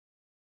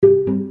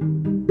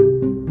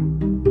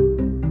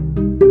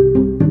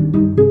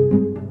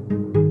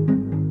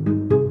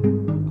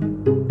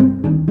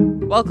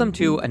Welcome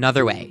to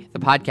Another Way, the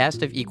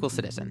podcast of Equal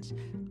Citizens.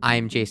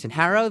 I'm Jason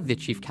Harrow, the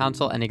Chief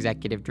Counsel and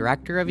Executive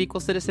Director of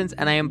Equal Citizens,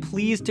 and I am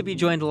pleased to be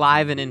joined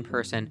live and in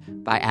person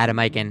by Adam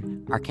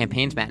Eichen, our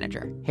campaigns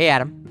manager. Hey,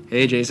 Adam.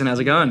 Hey, Jason. How's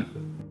it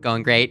going?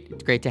 Going great.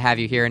 It's great to have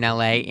you here in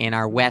LA in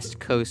our West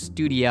Coast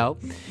studio.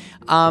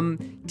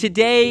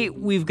 Today,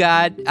 we've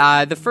got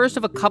the first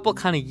of a couple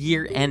kind of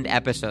year-end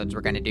episodes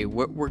we're going to do.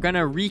 We're going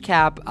to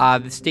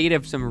recap the state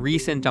of some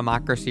recent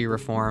democracy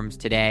reforms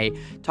today,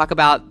 talk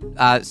about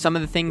some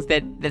of the things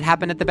that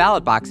happened at the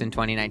ballot box in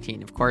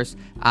 2019. Of course,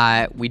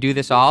 we do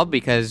this all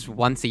because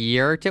once a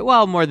year,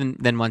 more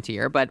than once a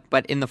year,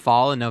 but in the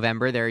fall in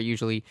November, they're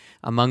usually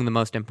among the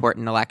most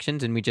important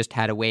elections, and we just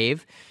had a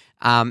wave.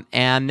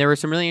 And there were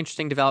some really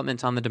interesting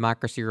developments on the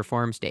democracy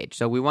reform stage.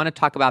 So we want to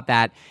talk about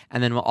that.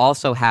 And then we'll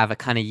also have a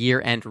kind of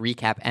year-end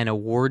recap and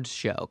awards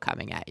show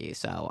coming at you.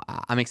 So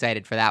I'm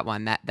excited for that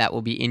one. That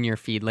will be in your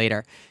feed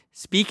later.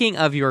 Speaking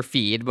of your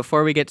feed,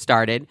 before we get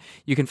started,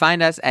 you can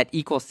find us at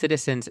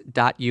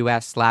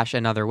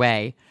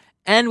equalcitizens.us/anotherway.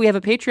 And we have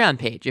a Patreon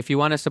page. If you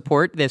want to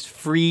support this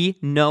free,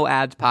 no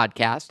ads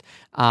podcast,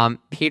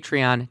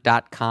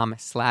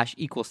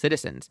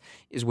 patreon.com/equalcitizens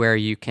is where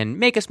you can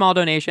make a small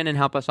donation and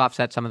help us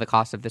offset some of the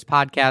costs of this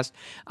podcast.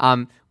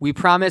 We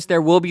promise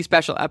there will be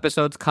special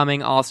episodes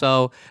coming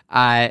also.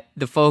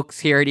 The folks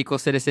here at Equal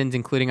Citizens,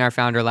 including our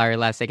founder, Larry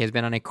Lessig, has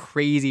been on a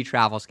crazy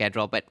travel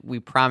schedule, but we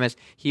promise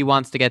he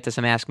wants to get to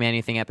some Ask Me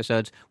Anything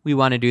episodes. We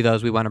want to do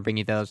those. We want to bring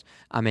you those.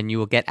 And you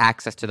will get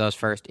access to those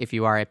first if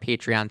you are a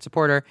Patreon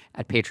supporter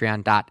at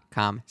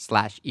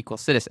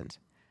patreon.com/equalcitizens.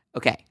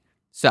 Okay,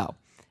 so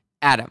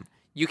Adam,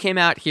 you came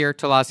out here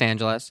to Los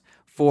Angeles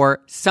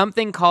for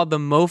something called the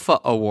MOFA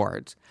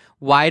Awards.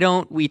 Why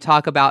don't we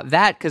talk about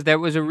that? Because there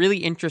was a really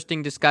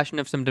interesting discussion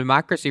of some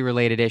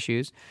democracy-related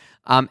issues.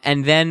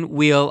 And then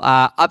we'll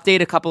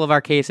update a couple of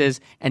our cases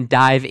and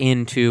dive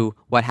into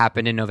what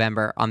happened in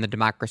November on the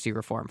democracy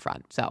reform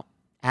front. So,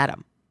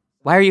 Adam,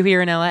 why are you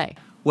here in LA?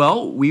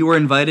 Well, we were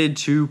invited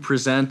to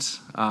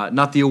present,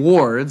 not the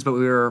awards, but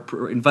we were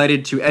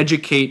invited to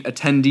educate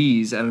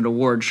attendees at an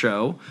award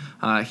show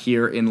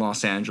here in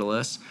Los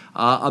Angeles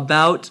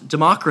about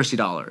democracy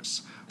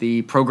dollars,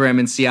 the program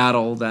in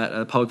Seattle,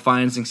 that public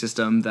financing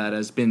system that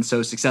has been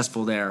so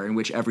successful there, in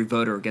which every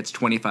voter gets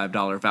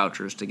 $25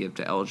 vouchers to give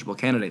to eligible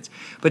candidates.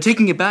 But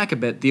taking it back a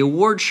bit, the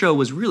award show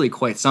was really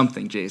quite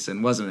something,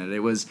 Jason, wasn't it?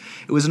 It was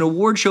an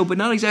award show, but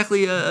not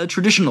exactly a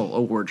traditional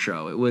award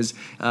show. It was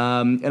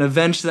an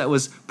event that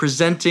was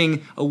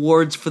presenting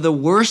awards for the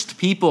worst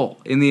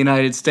people in the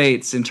United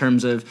States in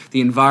terms of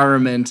the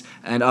environment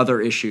and other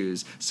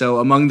issues. So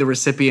among the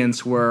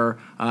recipients were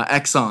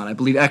Exxon. I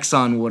believe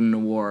Exxon won an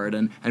award,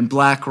 and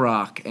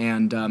BlackRock,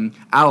 and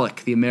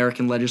ALEC, the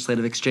American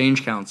Legislative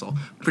Exchange Council,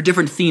 for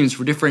different themes,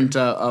 for different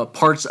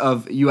parts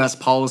of U.S.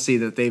 policy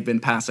that they've been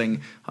passing,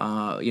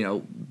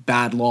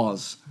 bad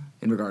laws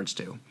in regards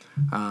to.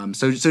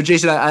 So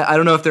Jason, I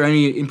don't know if there are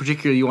any in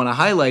particular you want to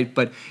highlight,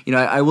 but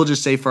I will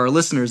just say for our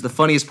listeners, the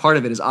funniest part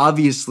of it is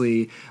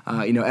obviously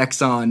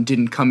Exxon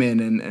didn't come in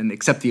and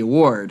accept the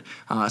award,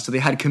 so they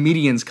had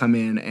comedians come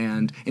in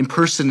and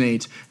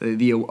impersonate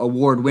the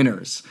award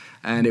winners,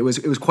 and it was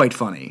quite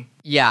funny.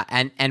 Yeah,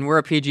 and we're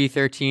a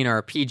PG-13 or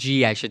a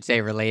PG, I should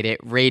say,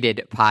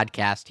 rated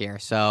podcast here,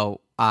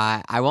 so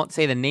I won't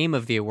say the name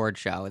of the award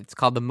show. It's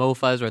called the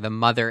MOFAs, or the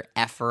Mother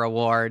Effer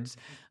Awards,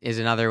 is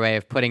another way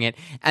of putting it.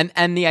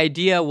 And the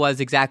idea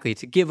was exactly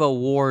to give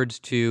awards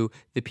to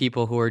the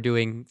people who are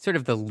doing sort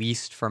of the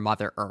least for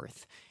Mother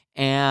Earth.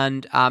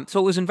 And so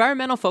it was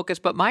environmental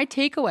focused, but my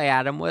takeaway,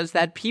 Adam, was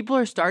that people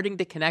are starting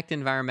to connect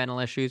environmental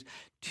issues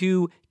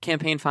to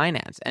campaign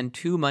finance and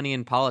to money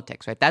in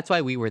politics, right? That's why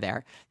we were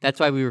there.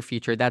 That's why we were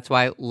featured. That's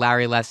why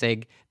Larry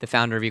Lessig, the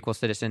founder of Equal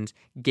Citizens,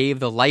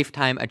 gave the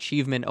Lifetime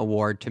Achievement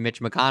Award to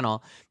Mitch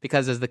McConnell,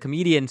 because as the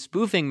comedian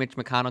spoofing Mitch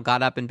McConnell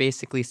got up and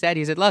basically said,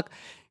 he said, look,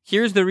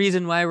 here's the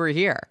reason why we're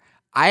here.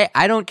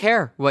 I don't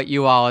care what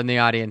you all in the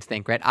audience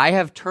think, right? I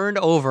have turned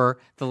over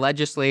the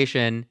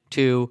legislation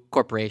to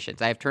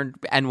corporations.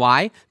 And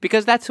why?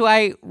 Because that's who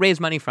I raise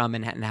money from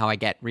and how I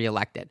get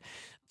reelected.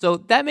 So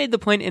that made the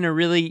point in a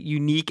really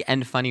unique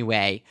and funny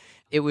way.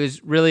 It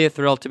was really a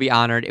thrill to be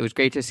honored. It was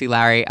great to see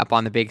Larry up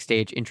on the big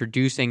stage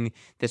introducing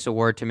this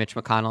award to Mitch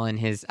McConnell in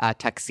his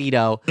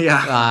tuxedo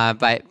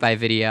by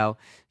video.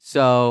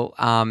 So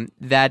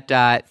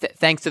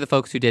thanks to the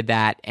folks who did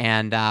that,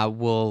 and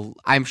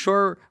I'm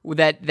sure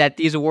that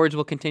these awards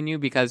will continue,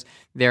 because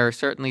there are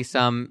certainly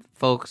some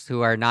folks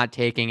who are not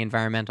taking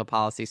environmental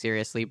policy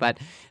seriously. But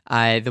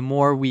the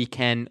more we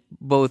can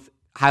both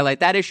highlight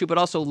that issue, but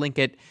also link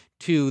it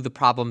to the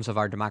problems of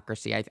our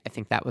democracy, I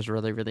think that was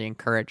really, really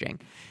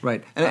encouraging.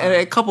 Right. And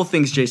a couple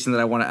things, Jason,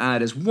 that I want to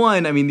add is,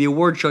 one, the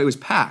award show, it was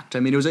packed.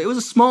 It was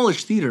a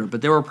smallish theater,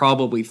 but there were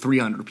probably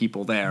 300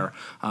 people there,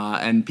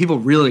 and people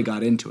really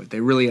got into it.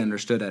 They really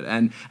understood it.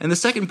 And the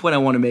second point I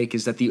want to make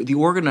is that the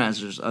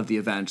organizers of the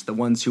event, the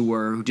ones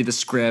who did the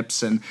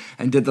scripts and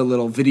did the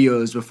little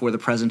videos before the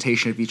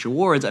presentation of each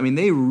awards,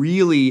 they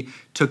really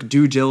took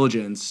due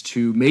diligence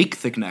to make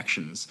the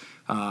connections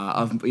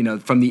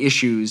from the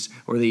issues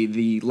or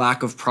the lack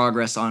lack of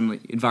progress on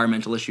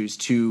environmental issues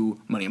to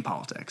money in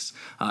politics.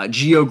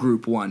 Geo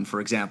Group won,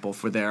 for example,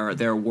 for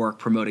their work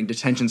promoting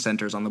detention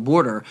centers on the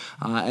border,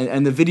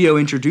 and the video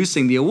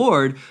introducing the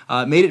award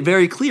made it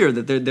very clear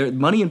that their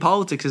money in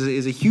politics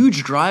is a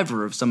huge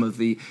driver of some of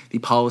the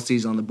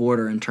policies on the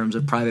border in terms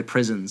of private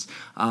prisons,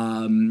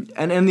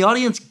 and the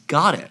audience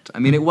got it. I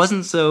mean, it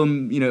wasn't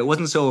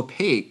so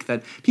opaque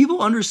that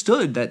people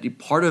understood that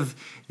part of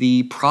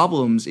the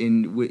problems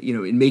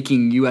in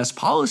making U.S.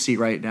 policy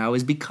right now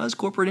is because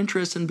corporate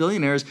interests and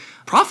billionaires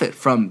profit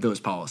from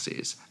those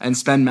policies and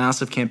spend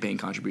massive campaign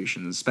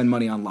contributions, spend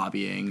money on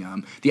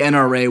lobbying. The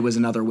NRA was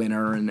another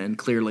winner, and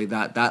clearly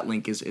that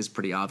link is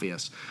pretty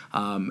obvious.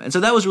 And so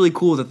that was really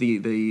cool that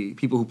the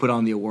people who put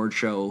on the award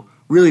show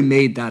really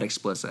made that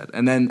explicit.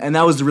 And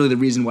that was really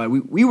the reason why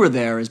we were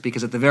there, is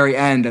because at the very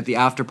end, at the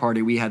after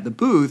party, we had the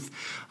booth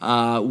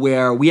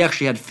where we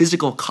actually had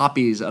physical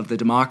copies of the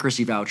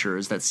democracy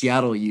vouchers that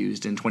Seattle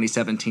used in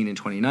 2017 and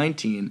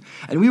 2019.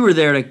 And we were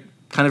there to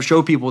kind of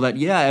show people that,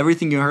 yeah,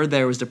 everything you heard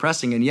there was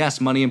depressing. And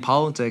yes, money in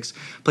politics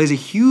plays a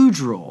huge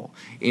role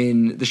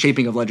in the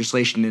shaping of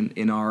legislation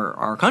in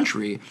our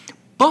country.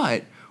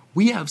 But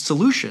we have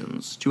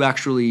solutions to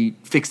actually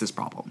fix this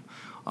problem,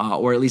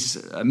 or at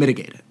least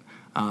mitigate it.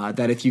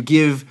 That if you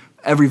give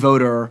every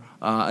voter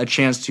a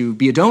chance to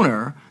be a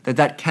donor,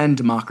 that can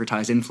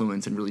democratize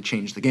influence and really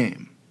change the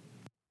game.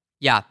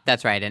 Yeah,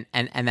 that's right.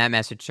 And that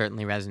message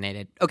certainly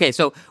resonated. Okay,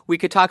 so we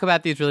could talk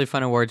about these really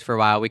fun awards for a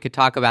while. We could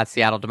talk about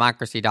Seattle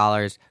Democracy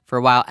Dollars for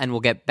a while, and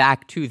we'll get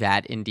back to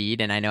that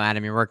indeed. And I know,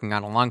 Adam, you're working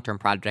on a long-term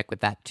project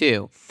with that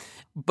too.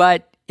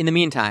 But in the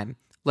meantime,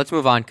 let's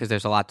move on because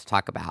there's a lot to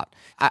talk about.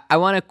 I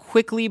want to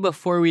quickly,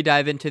 before we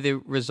dive into the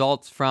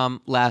results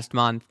from last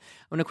month,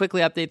 I want to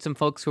quickly update some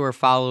folks who are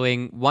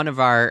following one of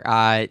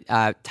our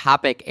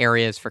topic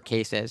areas for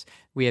cases.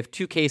 We have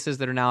 2 cases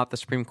that are now at the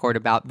Supreme Court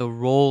about the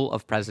role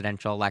of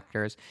presidential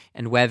electors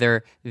and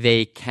whether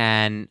they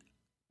can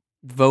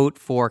vote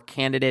for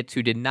candidates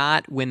who did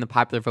not win the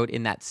popular vote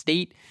in that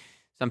state.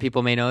 Some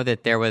people may know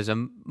that there was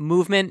a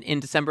movement in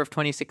December of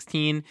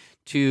 2016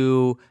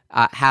 to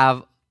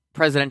have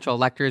presidential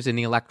electors in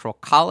the Electoral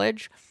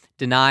College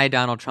deny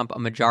Donald Trump a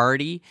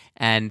majority,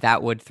 and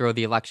that would throw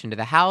the election to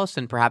the House,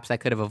 and perhaps that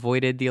could have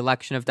avoided the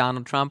election of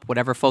Donald Trump.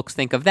 Whatever folks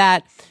think of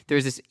that,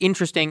 there's this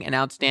interesting and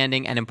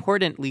outstanding and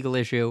important legal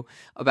issue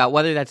about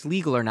whether that's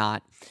legal or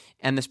not.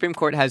 And the Supreme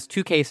Court has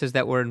 2 cases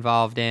that we're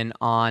involved in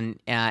on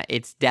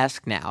its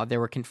desk now.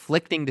 There were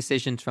conflicting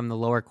decisions from the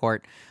lower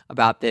court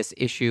about this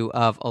issue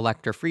of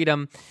elector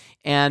freedom.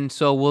 And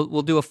so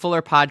we'll do a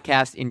fuller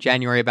podcast in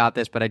January about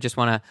this, but I just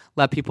want to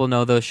let people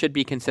know those should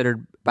be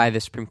considered by the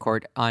Supreme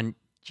Court on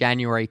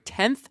January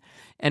 10th.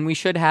 And we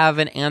should have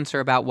an answer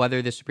about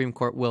whether the Supreme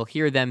Court will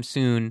hear them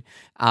soon,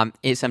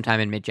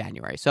 sometime in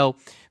mid-January. So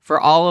for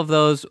all of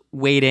those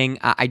waiting,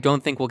 I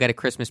don't think we'll get a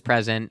Christmas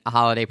present, a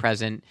holiday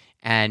present,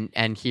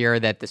 and hear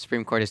that the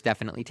Supreme Court is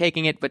definitely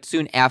taking it. But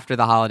soon after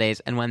the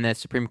holidays and when the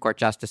Supreme Court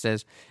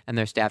justices and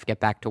their staff get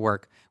back to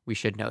work, we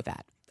should know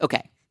that.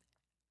 Okay.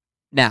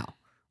 Now,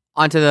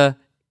 on to the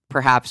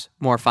perhaps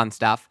more fun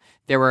stuff.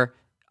 There were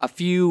a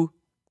few,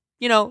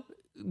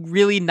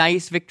 really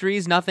nice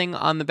victories. Nothing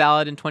on the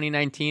ballot in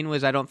 2019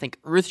 was, I don't think,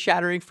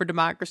 earth-shattering for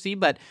democracy,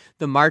 but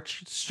the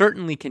march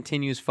certainly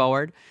continues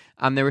forward.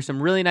 There were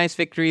some really nice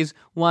victories,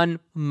 one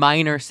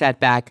minor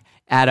setback.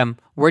 Adam,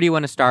 where do you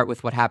want to start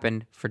with what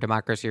happened for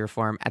democracy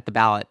reform at the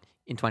ballot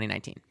in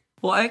 2019?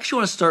 Well, I actually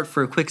want to start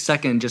for a quick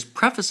second just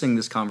prefacing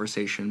this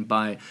conversation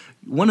by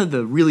one of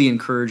the really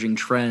encouraging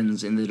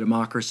trends in the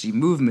democracy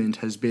movement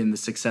has been the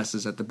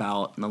successes at the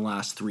ballot in the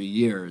last 3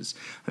 years.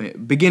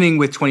 Beginning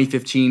with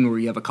 2015, where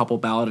you have a couple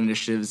ballot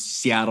initiatives,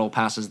 Seattle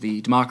passes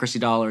the democracy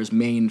dollars,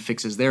 Maine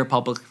fixes their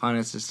public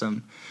finance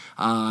system.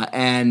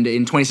 And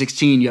in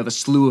 2016, you have a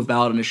slew of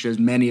ballot initiatives,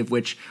 many of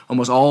which,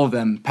 almost all of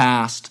them,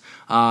 passed.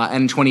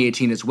 And in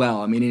 2018 as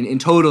well. I mean, in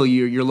total,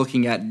 you're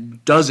looking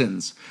at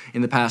dozens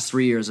in the past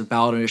 3 years of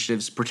ballot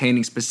initiatives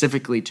pertaining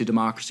specifically to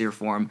democracy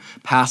reform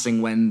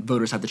passing when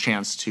voters had the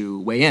chance to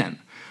weigh in.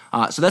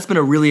 So that's been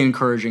a really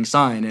encouraging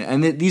sign.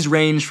 And these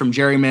range from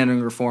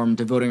gerrymandering reform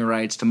to voting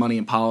rights to money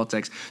in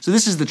politics. So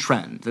this is the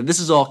trend. This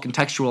is all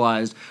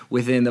contextualized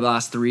within the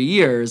last 3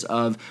 years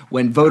of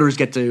when voters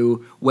get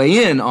to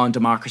weigh in on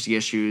democracy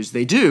issues,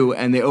 they do,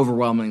 and they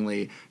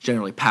overwhelmingly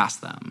generally pass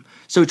them.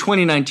 So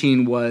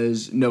 2019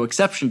 was no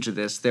exception to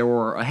this. There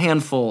were a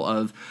handful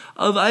of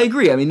I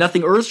agree, I mean,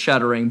 nothing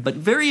earth-shattering, but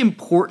very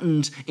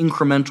important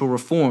incremental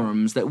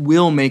reforms that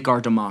will make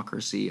our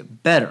democracy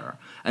better.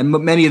 And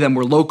many of them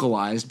were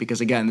localized because,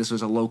 again, this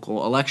was a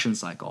local election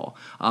cycle.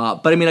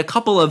 But, I mean, a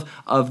couple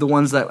of the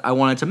ones that I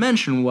wanted to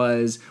mention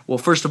was, well,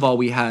 first of all,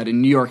 we had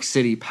in New York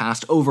City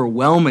passed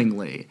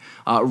overwhelmingly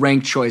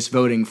ranked choice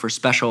voting for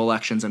special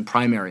elections and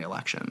primary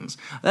elections.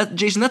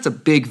 Jason, that's a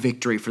big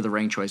victory for the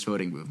ranked choice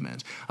voting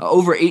movement.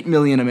 Over 8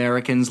 million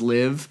Americans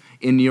live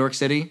in New York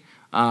City.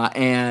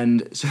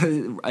 And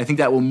so I think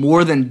that will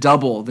more than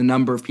double the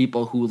number of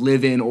people who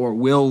live in or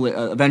will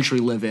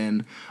eventually live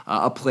in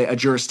a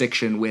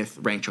jurisdiction with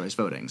ranked choice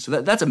voting.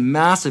 So that's a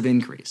massive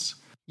increase.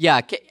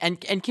 Yeah,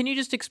 and can you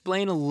just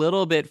explain a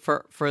little bit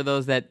for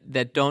those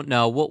that don't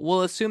know?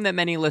 We'll assume that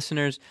many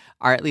listeners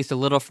are at least a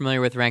little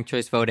familiar with ranked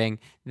choice voting.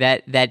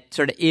 That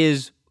sort of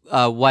is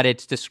what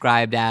it's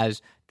described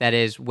as. That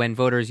is, when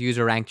voters use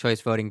a ranked choice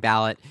voting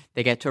ballot,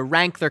 they get to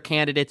rank their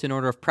candidates in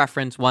order of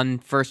preference: one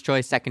first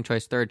choice, second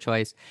choice, third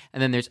choice,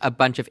 and then there's a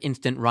bunch of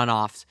instant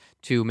runoffs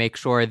to make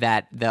sure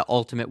that the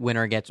ultimate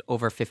winner gets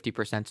over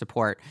 50%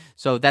 support.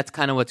 So that's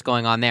kind of what's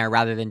going on there,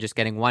 rather than just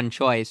getting one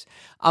choice.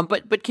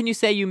 But can you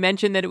say, you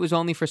mentioned that it was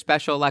only for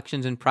special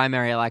elections and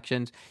primary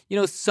elections.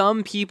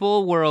 Some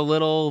people were a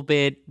little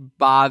bit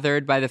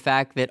bothered by the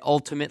fact that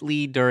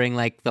ultimately during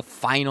like the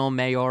final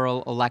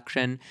mayoral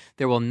election,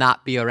 there will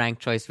not be a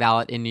ranked choice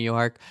ballot in New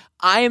York.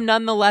 I am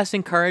nonetheless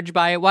encouraged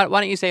by it. Why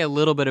don't you say a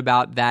little bit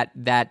about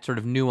that sort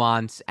of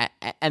nuance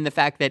and the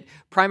fact that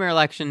primary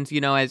elections,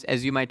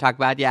 as you might talk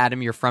about, yeah,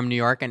 Adam, you're from New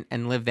York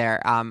and live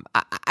there.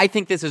 I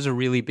think this is a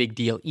really big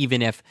deal,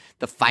 even if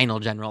the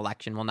final general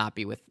election will not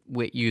be with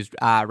used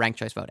ranked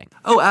choice voting.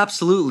 Oh,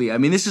 absolutely. I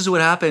mean, this is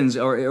what happens,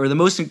 or the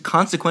most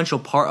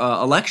consequential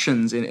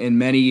elections in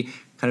many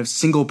kind of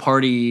single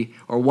party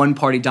or one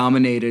party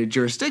dominated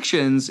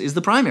jurisdictions is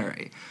the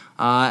primary.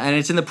 And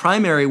it's in the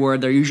primary where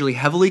they're usually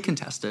heavily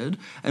contested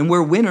and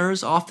where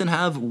winners often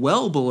have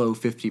well below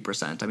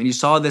 50%. I mean, you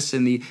saw this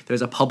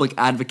there's a public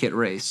advocate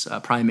race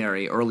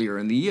primary earlier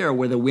in the year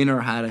where the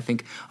winner had, I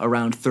think,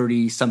 around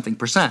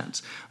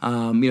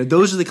 30-something%.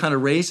 Those are the kind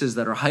of races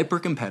that are hyper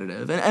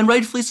competitive, and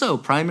rightfully so.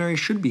 Primaries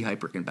should be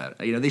hyper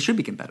competitive. They should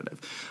be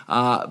competitive.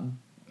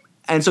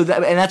 And so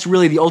that's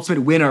really the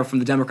ultimate winner from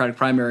the Democratic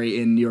primary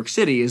in New York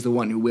City is the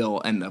one who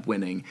will end up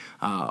winning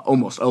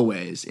almost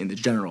always in the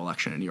general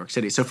election in New York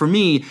City. So for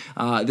me,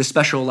 the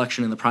special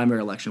election and the primary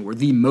election were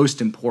the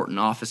most important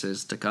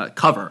offices to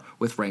cover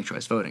with ranked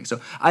choice voting. So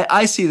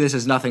I see this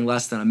as nothing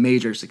less than a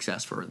major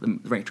success for the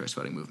ranked choice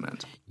voting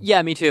movement.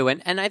 Yeah, me too.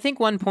 And I think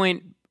one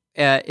point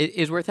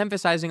is worth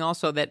emphasizing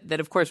also that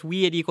of course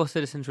we at Equal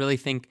Citizens really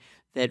think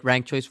that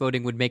ranked choice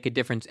voting would make a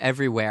difference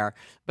everywhere.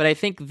 But I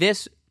think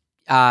this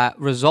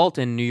result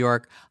in New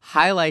York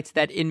highlights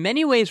that in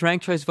many ways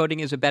ranked choice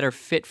voting is a better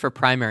fit for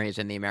primaries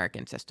in the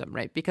American system,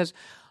 right? Because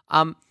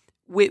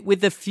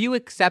with a few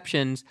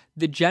exceptions,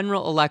 the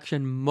general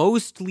election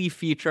mostly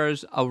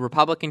features a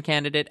Republican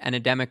candidate and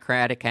a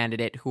Democratic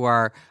candidate who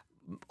are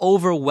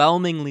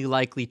overwhelmingly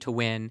likely to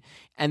win,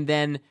 and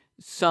then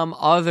some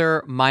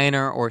other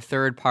minor or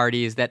third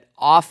parties that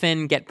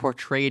often get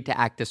portrayed to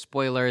act as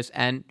spoilers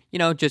and,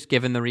 just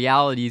given the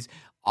realities,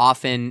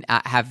 often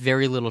have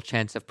very little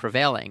chance of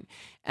prevailing.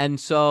 And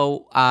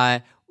so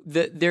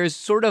there's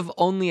sort of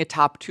only a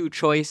top two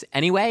choice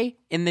anyway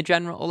in the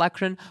general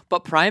election,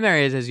 but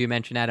primaries, as you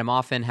mentioned, Adam,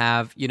 often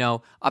have,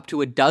 up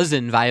to a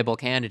dozen viable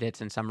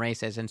candidates in some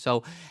races. And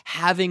so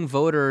having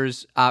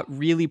voters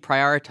really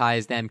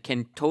prioritize them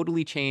can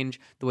totally change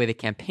the way the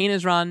campaign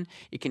is run.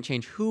 It can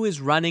change who is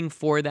running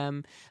for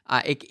them.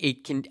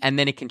 It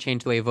can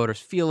change the way voters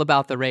feel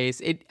about the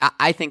race.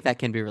 I think that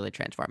can be really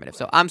transformative.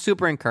 So I'm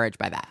super encouraged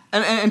by that.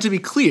 And to be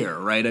clear,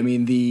 right? I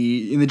mean,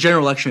 in the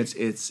general election,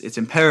 it's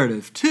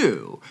imperative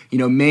too.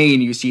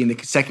 Maine, you see in the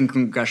 2nd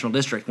congressional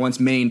district, once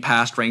Maine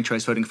passed ranked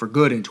choice voting for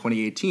good in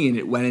 2018,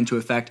 it went into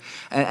effect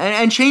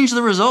and changed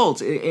the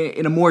results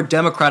in a more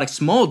democratic,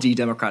 small d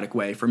democratic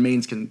way for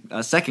Maine's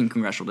 2nd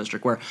congressional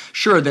district, where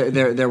sure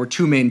there were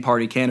two main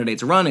party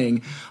candidates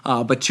running,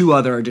 but two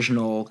other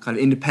additional kind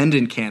of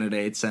independent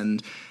candidates,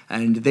 and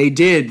they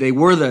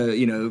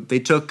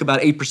took about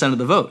 8% of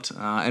the vote.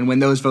 And when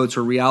those votes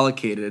were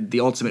reallocated,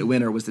 the ultimate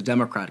winner was the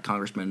Democrat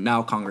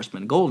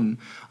Congressman Golden,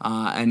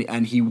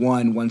 and he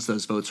won once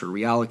those votes were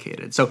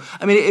reallocated. So,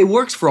 I mean, it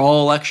works for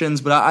all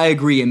elections, but I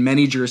agree in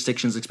many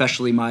jurisdictions,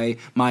 especially my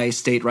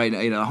state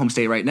home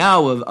state right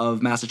now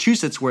of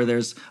Massachusetts, where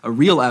there's a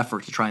real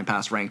effort to try and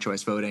pass ranked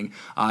choice voting,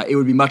 it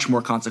would be much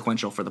more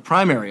consequential for the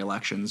primary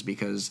elections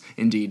because,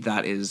 indeed,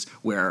 that is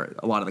where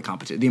a lot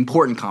of the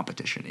important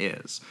competition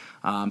is.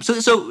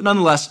 So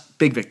nonetheless,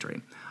 big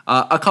victory.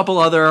 A couple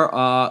other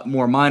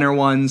more minor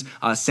ones.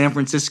 San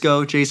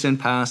Francisco, Jason,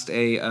 passed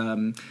a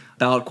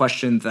ballot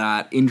question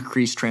that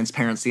increased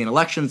transparency in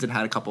elections. It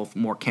had a couple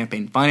more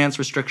campaign finance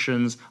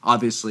restrictions.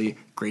 Obviously,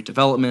 great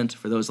development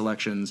for those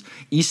elections.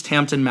 East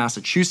Hampton,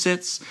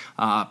 Massachusetts,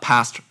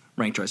 passed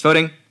ranked choice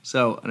voting.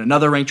 So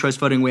another ranked choice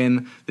voting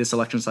win this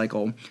election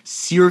cycle.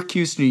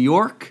 Syracuse, New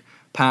York,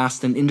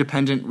 passed an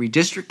independent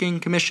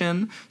redistricting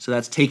commission. So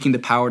that's taking the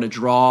power to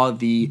draw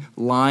the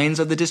lines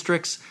of the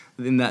districts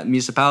in that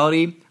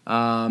municipality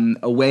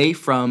away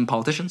from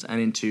politicians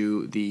and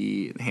into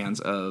the hands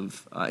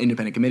of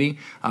independent committee.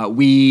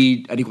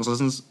 We at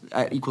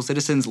Equal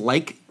Citizens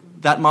like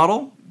that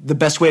model. The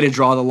best way to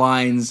draw the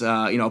lines,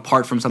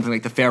 apart from something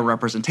like the Fair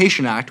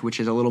Representation Act, which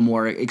is a little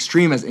more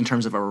extreme in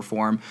terms of a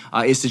reform,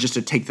 is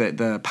to take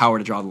the power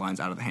to draw the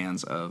lines out of the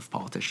hands of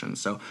politicians.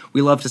 So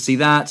we love to see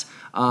that.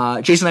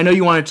 Jason, I know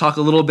you want to talk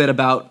a little bit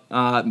about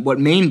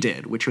what Maine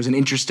did, which was an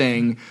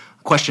interesting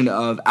question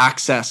of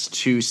access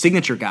to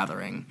signature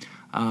gathering,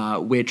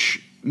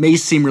 which may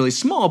seem really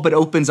small, but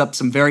opens up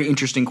some very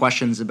interesting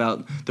questions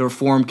about the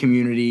reform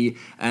community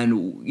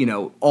and,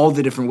 all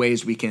the different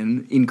ways we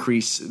can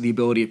increase the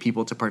ability of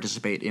people to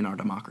participate in our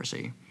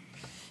democracy.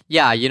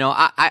 Yeah,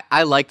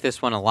 I like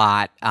this one a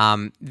lot.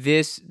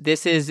 This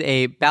is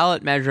a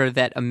ballot measure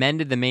that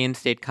amended the Maine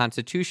state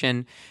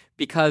constitution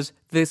because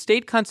the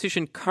state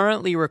constitution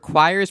currently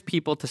requires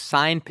people to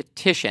sign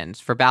petitions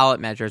for ballot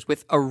measures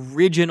with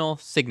original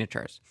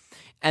signatures.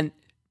 And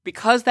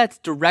because that's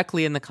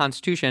directly in the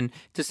Constitution,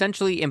 it's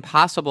essentially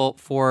impossible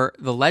for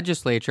the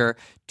legislature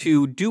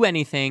to do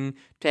anything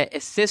to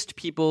assist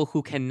people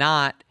who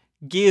cannot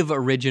give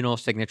original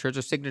signatures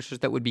or signatures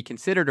that would be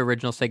considered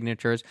original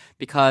signatures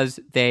because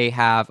they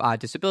have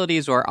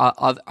disabilities or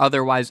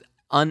otherwise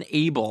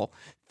unable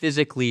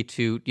physically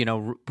to,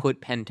 put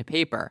pen to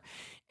paper.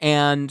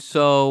 And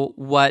so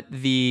what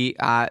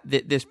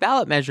this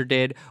ballot measure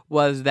did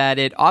was that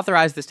it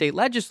authorized the state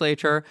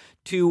legislature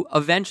to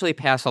eventually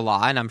pass a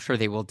law, and I'm sure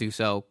they will do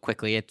so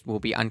quickly. It will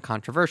be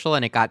uncontroversial,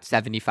 and it got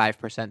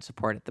 75%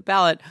 support at the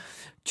ballot,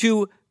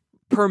 to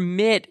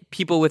permit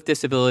people with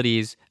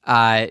disabilities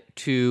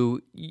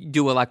to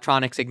do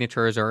electronic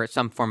signatures or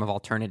some form of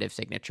alternative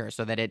signature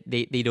so that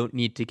they don't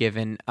need to give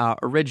an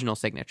original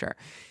signature.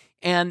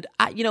 And,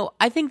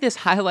 I think this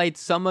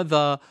highlights some of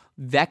the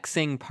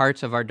vexing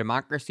parts of our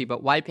democracy,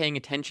 but why paying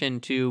attention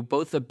to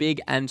both the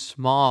big and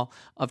small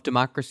of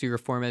democracy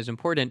reform is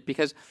important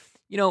because,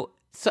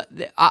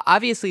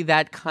 obviously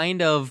that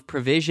kind of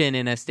provision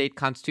in a state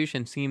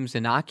constitution seems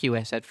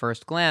innocuous at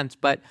first glance,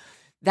 but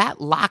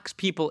that locks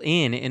people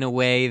in a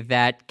way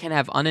that can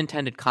have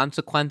unintended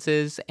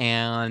consequences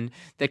and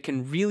that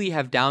can really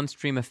have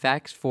downstream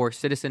effects for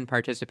citizen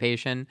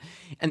participation.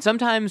 And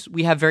sometimes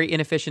we have very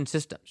inefficient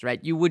systems, right?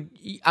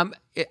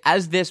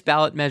 As this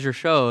ballot measure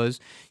shows,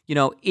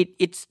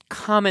 it's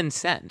common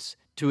sense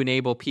to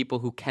enable people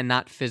who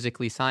cannot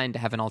physically sign to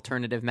have an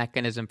alternative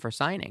mechanism for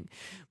signing.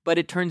 But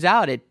it turns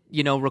out it,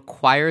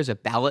 requires a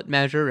ballot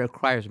measure. It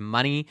requires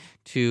money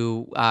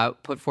to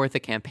put forth a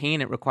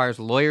campaign. It requires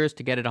lawyers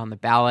to get it on the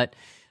ballot.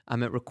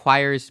 It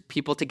requires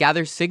people to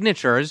gather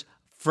signatures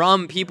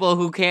from people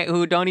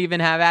who don't even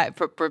have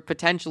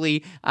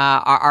potentially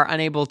are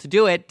unable to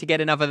do it, to get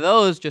enough of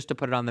those just to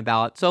put it on the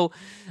ballot. So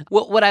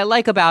what I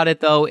like about it,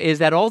 though, is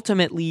that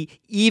ultimately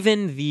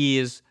even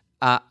these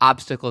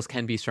obstacles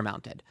can be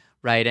surmounted.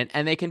 Right.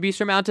 And they can be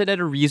surmounted at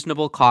a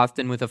reasonable cost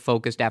and with a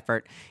focused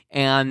effort.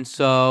 And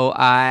so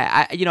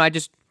I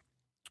just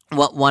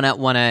want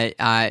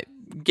to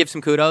give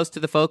some kudos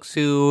to the folks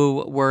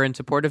who were in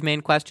support of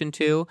Maine Question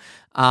 2,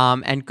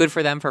 and good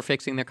for them for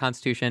fixing their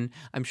constitution.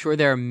 I'm sure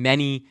there are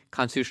many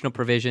constitutional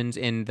provisions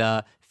in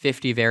the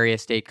 50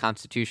 various state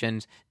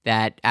constitutions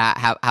that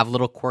have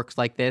little quirks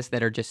like this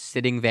that are just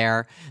sitting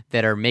there,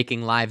 that are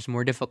making lives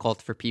more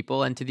difficult for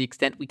people. And to the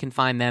extent we can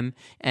find them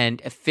and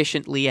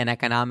efficiently and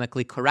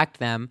economically correct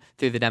them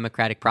through the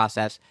democratic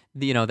process,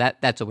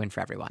 that's a win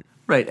for everyone.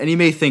 Right. And you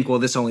may think, well,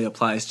 this only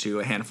applies to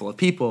a handful of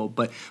people,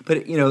 but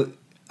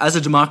as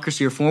a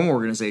democracy reform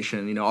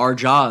organization, our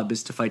job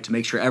is to fight to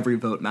make sure every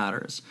vote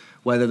matters,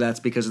 whether that's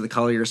because of the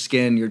color of your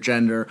skin, your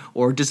gender,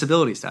 or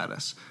disability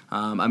status.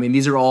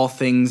 These are all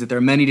things that there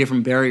are many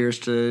different barriers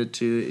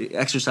to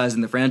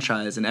exercising the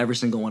franchise, and every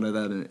single one of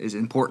them is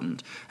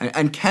important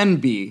and can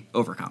be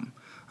overcome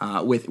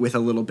with a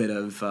little bit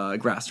of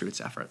grassroots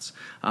efforts.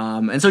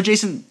 And so,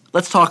 Jason,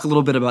 let's talk a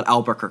little bit about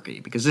Albuquerque,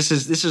 because this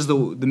is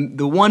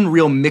the one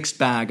real mixed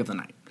bag of the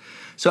night.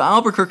 So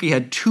Albuquerque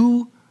had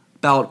two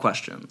ballot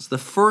questions. The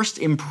first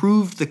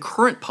improved the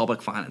current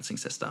public financing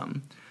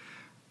system.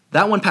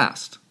 That one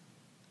passed.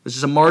 This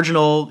is a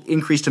marginal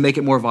increase to make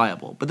it more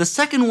viable. But the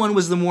second one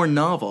was the more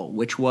novel,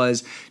 which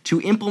was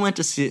to implement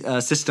a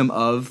system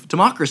of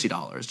democracy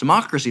dollars,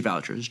 democracy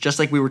vouchers, just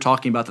like we were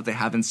talking about that they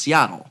have in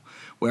Seattle,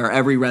 where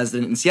every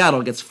resident in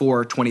Seattle gets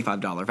 4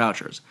 $25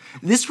 vouchers.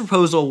 This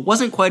proposal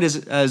wasn't quite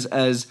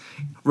as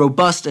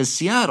robust as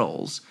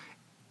Seattle's.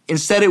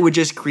 Instead, it would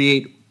just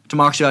create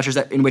democracy vouchers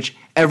in which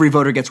every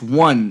voter gets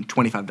one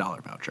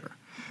 $25 voucher.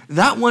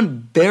 That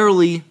one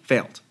barely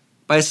failed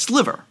by a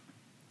sliver.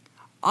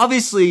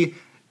 Obviously,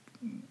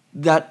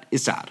 that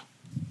is sad.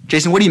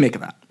 Jason, what do you make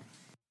of that?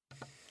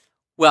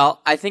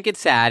 Well, I think it's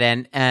sad,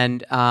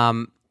 and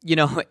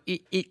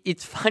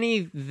it's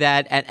funny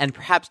that, and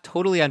perhaps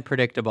totally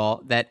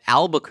unpredictable, that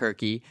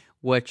Albuquerque,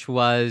 which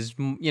was,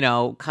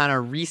 kind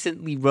of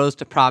recently rose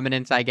to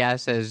prominence, I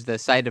guess, as the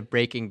site of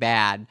Breaking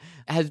Bad,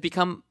 has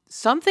become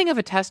something of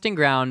a testing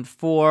ground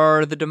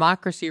for the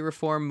democracy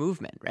reform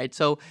movement, right?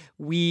 So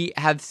we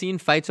have seen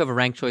fights over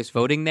ranked choice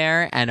voting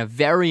there, and a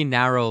very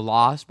narrow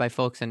loss by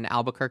folks in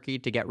Albuquerque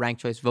to get ranked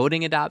choice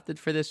voting adopted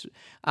for this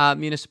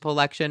municipal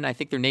election. I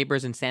think their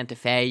neighbors in Santa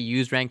Fe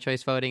used ranked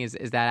choice voting. Is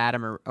that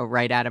Adam or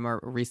right, Adam, or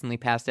recently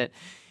passed it?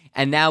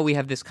 And now we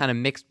have this kind of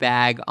mixed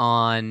bag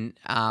on,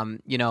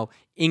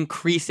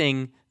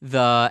 increasing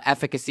the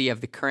efficacy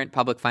of the current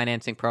public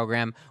financing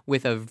program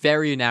with a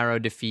very narrow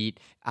defeat.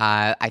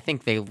 I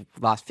think they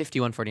lost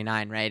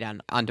 51-49, right,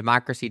 on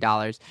democracy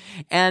dollars.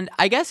 And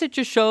I guess it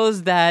just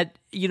shows that,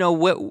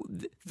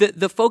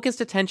 the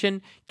focused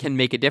attention can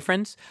make a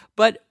difference,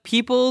 but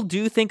people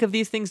do think of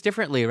these things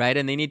differently, right?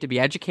 And they need to be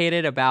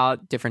educated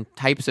about different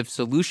types of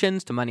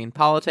solutions to money in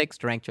politics,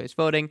 to ranked choice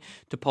voting,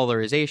 to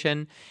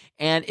polarization.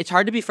 And it's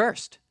hard to be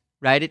first,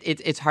 right?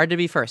 It's hard to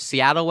be first.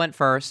 Seattle went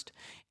first,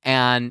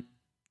 and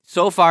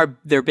so far,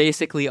 they're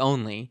basically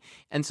only.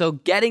 And so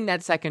getting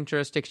that second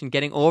jurisdiction,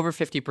 getting over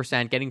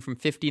 50%, getting from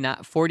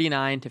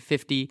 49 to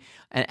 50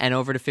 and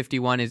over to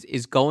 51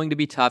 is going to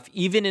be tough,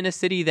 even in a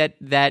city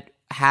that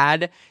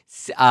had,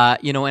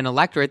 an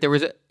electorate. There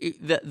was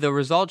the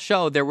results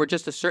show there were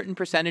just a certain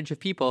percentage of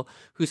people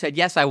who said,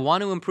 yes, I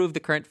want to improve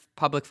the current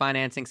public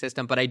financing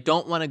system, but I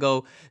don't want to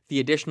go the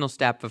additional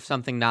step of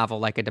something novel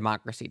like a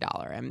democracy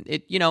dollar. And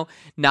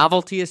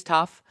novelty is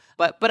tough.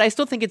 But I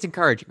still think it's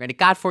encouraging, right? It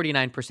got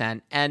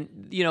 49%. And,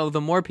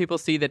 the more people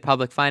see that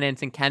public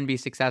financing can be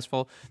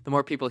successful, the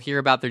more people hear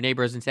about their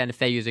neighbors in Santa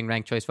Fe using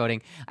ranked choice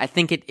voting. I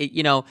think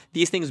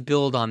these things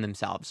build on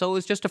themselves. So it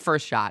was just a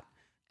first shot.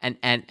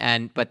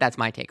 But that's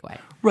my takeaway.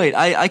 Right.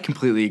 I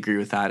completely agree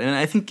with that. And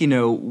I think,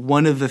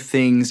 one of the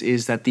things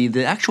is that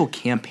the actual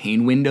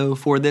campaign window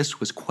for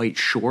this was quite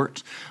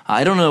short.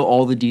 I don't know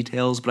all the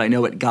details, but I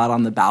know it got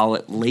on the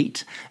ballot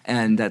late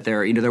and that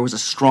there was a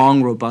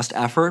strong, robust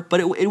effort, but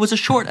it was a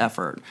short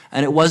effort.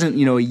 And it wasn't,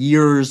 a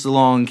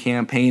years-long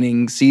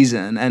campaigning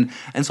season.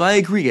 And so I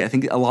agree. I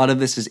think a lot of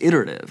this is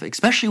iterative,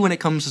 especially when it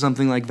comes to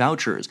something like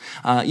vouchers.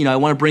 I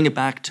want to bring it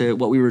back to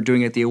what we were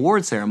doing at the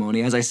award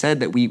ceremony. As I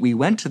said, that we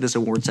went to this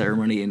award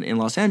ceremony in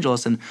Los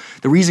Angeles, and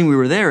the reason we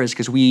were there is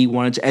because we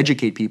wanted to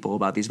educate people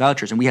about these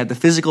vouchers, and we had the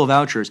physical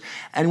vouchers.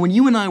 And when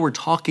you and I were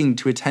talking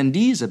to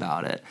attendees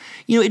about it,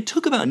 it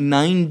took about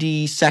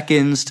 90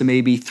 seconds to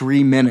maybe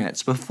 3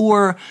 minutes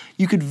before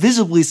you could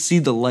visibly see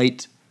the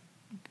light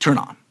turn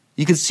on.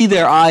 You could see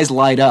their eyes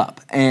light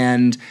up,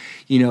 and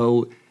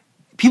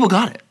people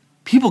got it.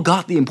 People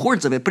got the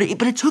importance of it, but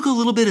it took a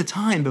little bit of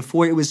time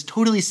before it was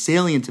totally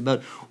salient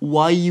about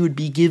why you would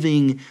be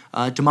giving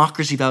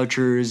democracy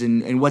vouchers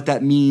and what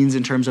that means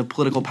in terms of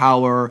political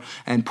power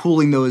and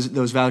pooling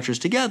those vouchers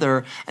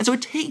together. And so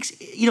it takes,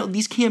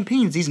 these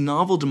campaigns, these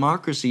novel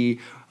democracy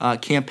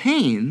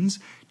campaigns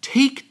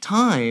take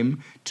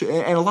time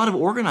and a lot of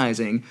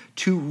organizing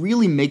to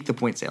really make the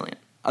point salient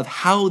of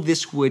how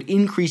this would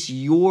increase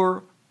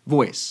your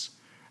voice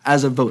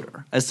as a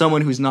voter, as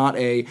someone who's not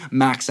a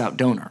max-out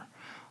donor.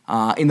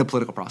 In the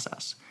political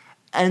process.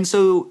 And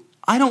so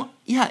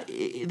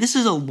this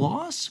is a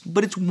loss,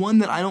 but it's one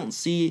that I don't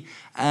see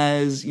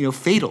as,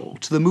 fatal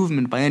to the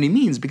movement by any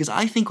means, because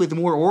I think with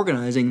more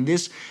organizing,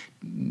 this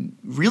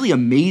really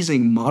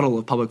amazing model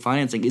of public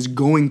financing is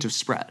going to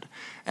spread.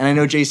 And I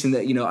know, Jason,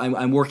 that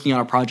I'm working on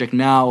a project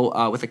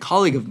now with a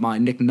colleague of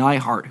mine, Nick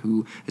Neihart,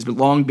 who has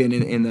long been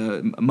in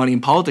the money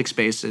and politics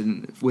space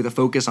and with a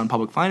focus on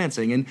public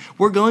financing. And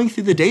we're going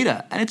through the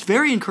data, and it's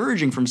very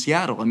encouraging from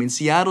Seattle. I mean,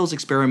 Seattle's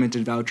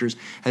experimented vouchers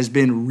has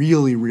been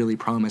really, really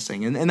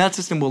promising, and that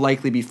system will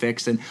likely be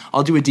fixed. And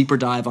I'll do a deeper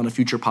dive on a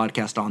future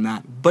podcast on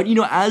that. But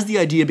as the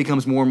idea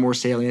becomes more and more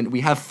salient,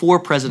 we have 4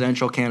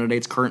 presidential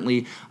candidates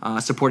currently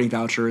supporting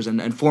vouchers,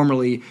 and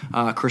formerly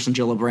Kirsten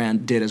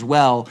Gillibrand did as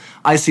well.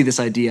 I see this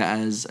idea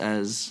as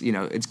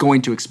it's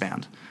going to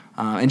expand.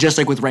 And just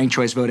like with ranked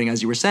choice voting,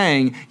 as you were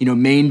saying,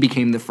 Maine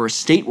became the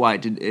first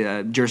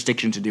statewide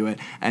jurisdiction to do it.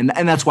 And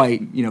that's why,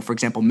 for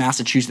example,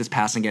 Massachusetts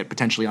passing it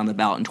potentially on the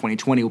ballot in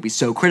 2020 will be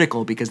so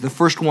critical, because the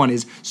first one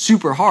is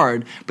super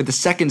hard, but the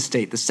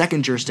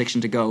second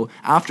jurisdiction to go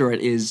after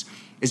it is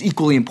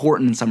equally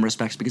important in some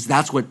respects, because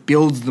that's what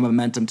builds the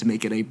momentum to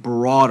make it a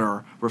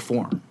broader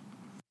reform.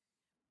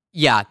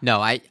 Yeah, no,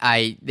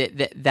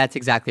 that's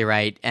exactly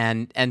right,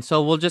 and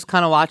so we'll just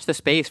kind of watch the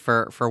space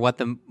for what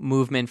the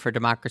movement for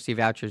democracy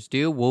vouchers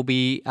do. We'll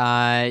be,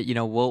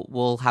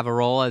 we'll have a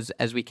role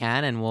as we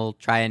can, and we'll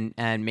try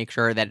and make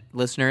sure that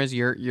listeners,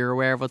 you're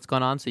aware of what's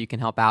going on, so you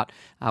can help out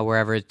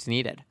wherever it's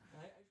needed.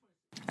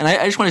 And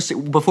I just want to say,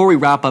 before we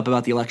wrap up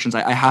about the elections,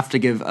 I have to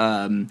give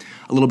a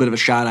little bit of a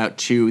shout out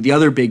to the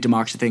other big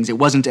democracy things. It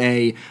wasn't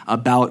a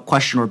ballot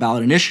question or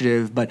ballot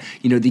initiative, but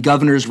the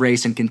governor's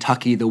race in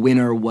Kentucky, the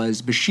winner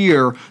was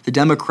Beshear, the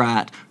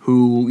Democrat,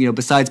 who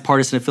besides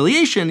partisan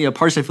affiliation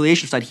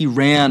side, he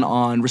ran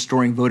on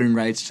restoring voting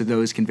rights to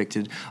those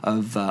convicted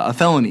of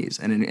felonies.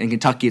 And in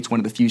Kentucky, it's one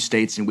of the few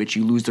states in which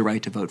you lose the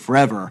right to vote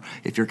forever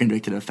if you're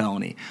convicted of a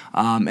felony.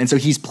 And so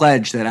he's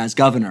pledged that as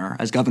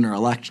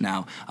governor-elect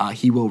now,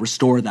 he will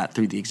restore that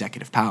through the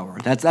executive power.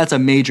 That's a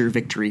major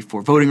victory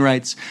for voting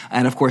rights.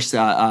 And of course,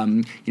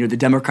 the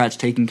Democrats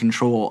taking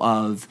control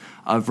of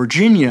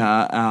Virginia,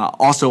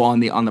 also on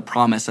the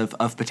promise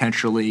of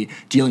potentially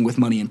dealing with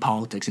money in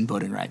politics and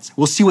voting rights.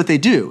 We'll see what they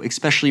do,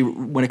 especially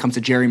when it comes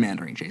to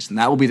gerrymandering, Jason.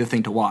 That will be the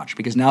thing to watch,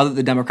 because now that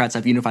the Democrats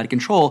have unified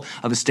control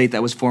of a state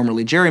that was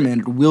formerly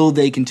gerrymandered, will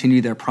they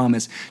continue their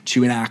promise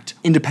to enact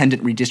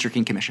independent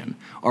redistricting commission?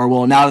 Or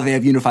will, now that they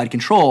have unified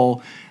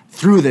control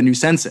through the new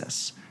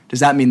census, does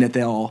that mean that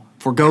they'll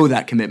forego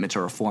that commitment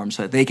to reform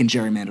so that they can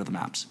gerrymander the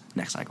maps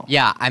next cycle?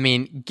 Yeah, I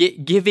mean,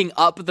 giving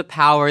up the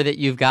power that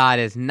you've got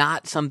is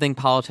not something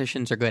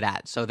politicians are good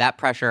at. So that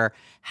pressure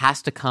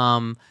has to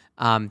come.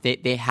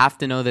 They have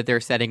to know that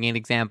they're setting an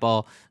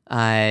example.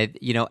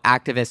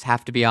 Activists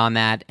have to be on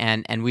that,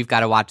 and we've got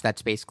to watch that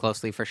space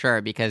closely for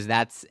sure, because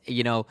that's,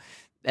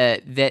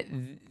 that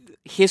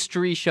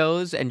history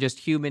shows and just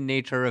human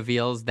nature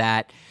reveals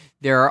that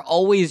there are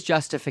always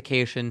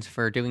justifications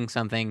for doing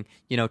something,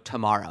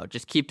 tomorrow.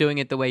 Just keep doing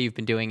it the way you've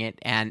been doing it.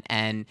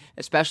 And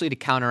especially to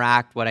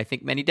counteract what I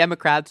think many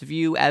Democrats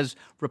view as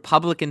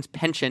Republicans'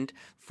 penchant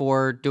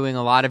for doing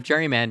a lot of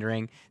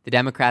gerrymandering, the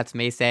Democrats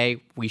may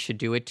say we should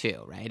do it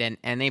too, right?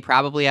 And they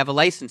probably have a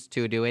license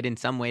to do it in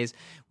some ways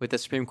with the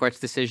Supreme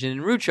Court's decision in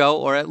Rucho,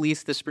 or at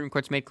least the Supreme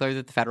Court's made clear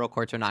that the federal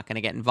courts are not going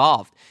to get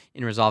involved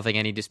in resolving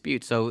any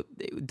dispute. So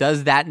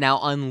does that now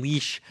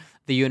unleash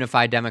the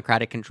unified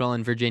Democratic control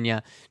in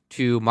Virginia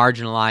to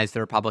marginalize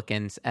the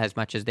Republicans as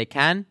much as they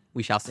can?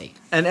 We shall see.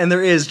 And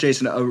there is,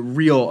 Jason, a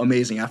real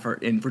amazing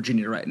effort in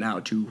Virginia right now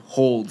to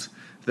hold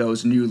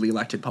those newly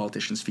elected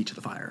politicians' feet to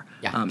the fire.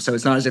 Yeah. So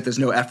it's not as if there's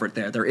no effort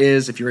there. There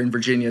is. If you're in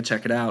Virginia,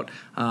 check it out.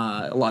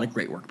 A lot of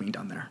great work being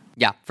done there.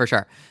 Yeah, for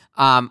sure.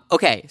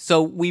 Okay,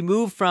 so we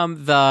move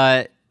from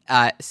the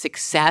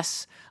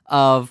success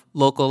of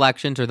local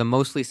elections, or the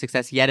mostly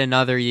success yet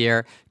another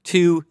year,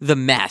 to the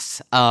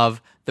mess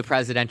of the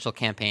presidential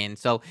campaign.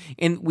 So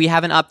we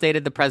haven't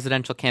updated the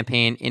presidential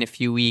campaign in a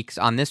few weeks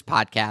on this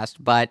podcast,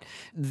 but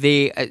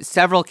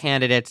several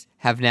candidates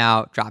have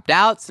now dropped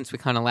out since we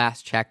kind of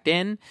last checked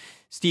in.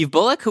 Steve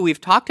Bullock, who we've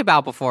talked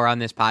about before on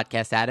this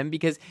podcast, Adam,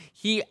 because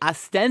he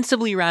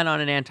ostensibly ran on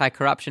an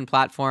anti-corruption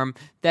platform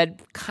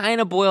that kind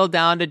of boiled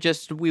down to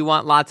just, we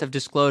want lots of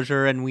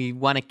disclosure and we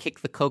want to kick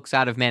the Kochs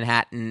out of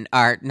Manhattan,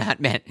 or not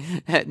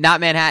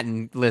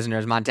Manhattan,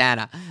 listeners,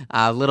 Montana.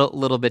 A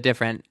little bit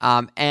different.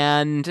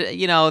 And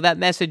that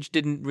message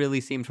didn't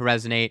really seem to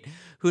resonate.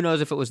 Who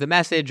knows if it was the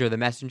message or the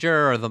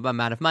messenger or the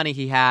amount of money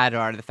he had,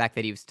 or the fact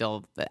that he was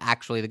still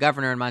actually the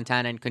governor in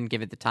Montana and couldn't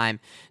give it the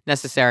time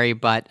necessary.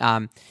 But,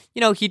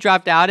 he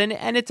dropped out,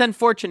 and it's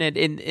unfortunate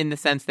in the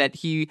sense that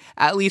he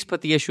at least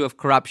put the issue of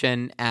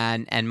corruption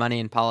and money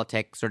in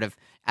politics sort of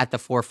at the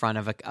forefront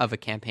of a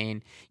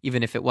campaign,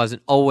 even if it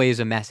wasn't always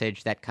a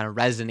message that kind of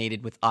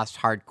resonated with us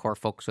hardcore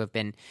folks who have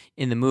been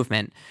in the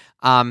movement.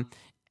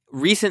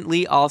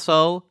 Recently,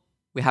 also,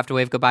 we have to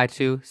wave goodbye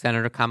to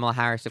Senator Kamala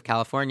Harris of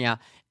California.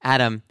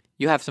 Adam,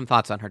 you have some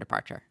thoughts on her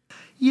departure.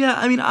 Yeah,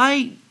 I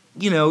mean,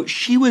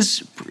 she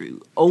was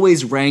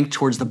always ranked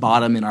towards the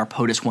bottom in our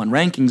POTUS 1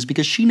 rankings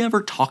because she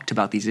never talked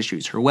about these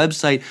issues. Her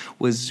website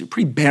was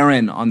pretty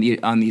barren on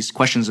these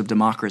questions of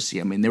democracy.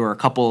 I mean, there were a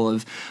couple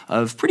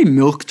of pretty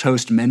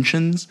milquetoast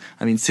mentions.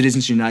 I mean,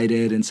 Citizens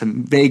United and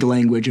some vague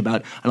language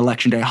about an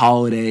election day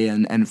holiday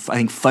and I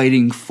think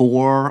fighting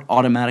for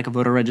automatic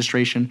voter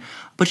registration.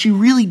 But she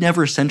really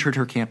never centered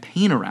her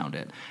campaign around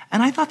it.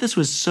 And I thought this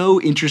was so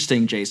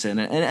interesting, Jason,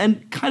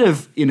 and kind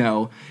of,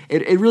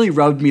 it really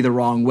rubbed me the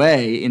wrong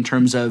way in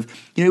terms of,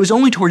 it was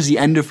only towards the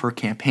end of her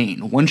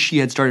campaign, once she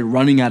had started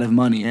running out of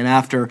money, and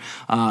after,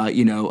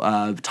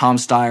 Tom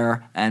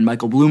Steyer and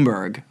Michael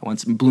Bloomberg,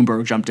 once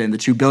Bloomberg jumped in, the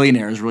two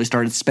billionaires really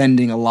started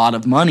spending a lot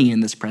of money in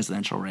this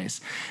presidential race,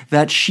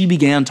 that she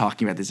began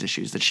talking about these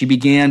issues, that she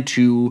began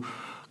to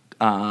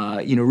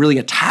really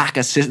attack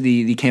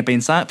the campaign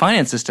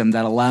finance system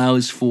that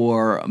allows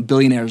for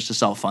billionaires to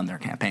self-fund their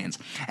campaigns.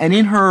 And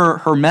in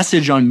her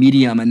message on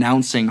Medium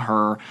announcing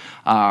her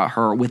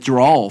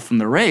withdrawal from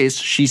the race,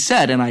 she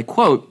said, and I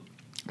quote,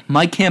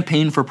 "My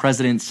campaign for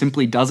president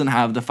simply doesn't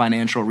have the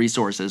financial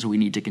resources we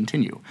need to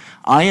continue.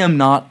 I am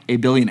not a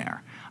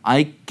billionaire.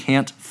 I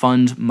can't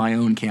fund my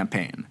own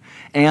campaign.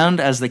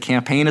 And as the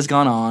campaign has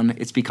gone on,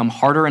 it's become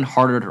harder and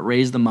harder to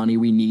raise the money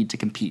we need to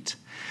compete."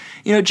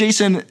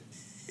 Jason,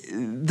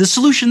 the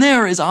solution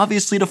there is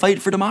obviously to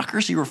fight for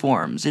democracy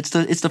reforms. It's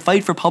to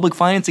fight for public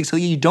financing so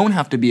that you don't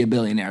have to be a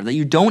billionaire, that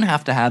you don't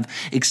have to have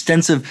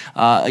extensive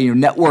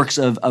networks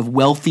of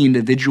wealthy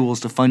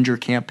individuals to fund your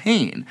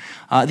campaign.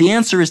 The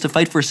answer is to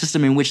fight for a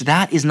system in which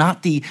that is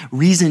not the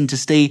reason to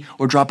stay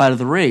or drop out of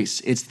the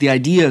race. It's the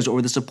ideas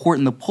or the support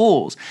in the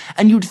polls.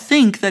 And you'd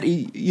think that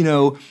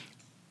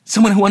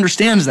someone who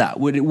understands that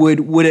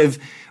would have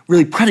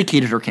really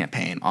predicated her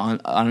campaign on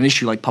an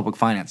issue like public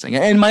financing.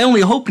 And my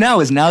only hope now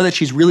that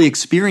she's really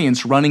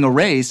experienced running a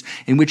race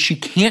in which she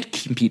can't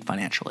compete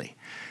financially,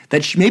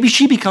 that maybe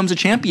she becomes a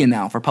champion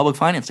now for public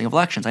financing of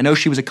elections. I know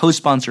she was a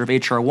co-sponsor of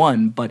H.R.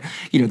 1, but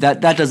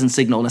that doesn't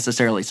signal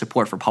necessarily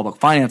support for public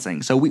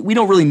financing. So we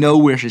don't really know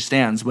where she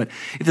stands. But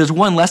if there's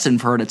one lesson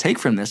for her to take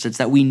from this, it's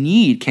that we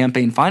need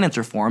campaign finance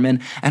reform.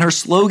 And her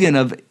slogan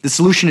of the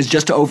solution is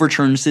just to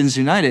overturn Citizens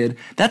United,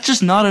 that's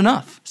just not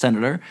enough,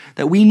 Senator.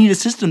 That we need a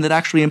system that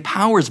actually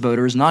empowers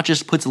voters, not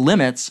just puts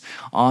limits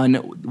on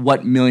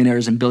what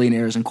millionaires and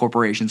billionaires and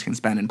corporations can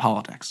spend in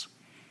politics.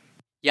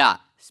 Yeah.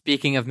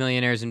 Speaking of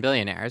millionaires and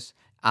billionaires,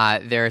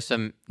 There are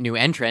some new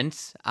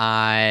entrants.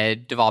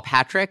 Deval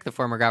Patrick, the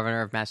former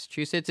governor of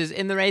Massachusetts, is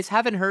in the race.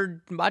 Haven't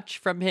heard much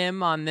from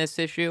him on this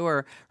issue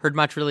or heard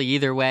much really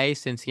either way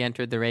since he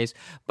entered the race.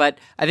 But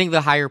I think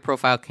the higher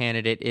profile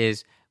candidate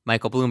is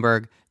Michael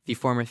Bloomberg, the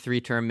former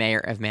 3-term mayor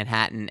of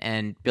Manhattan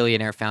and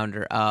billionaire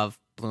founder of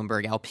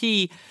Bloomberg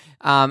LP,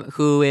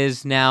 who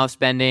is now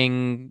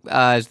spending,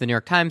 as the New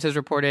York Times has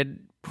reported,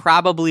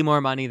 probably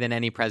more money than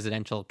any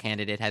presidential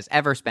candidate has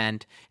ever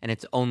spent, and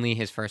it's only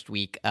his first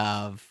week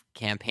of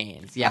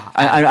campaigns. Yeah,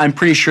 I'm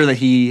pretty sure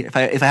that if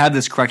I have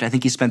this correct, I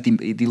think he spent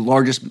the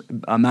largest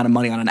amount of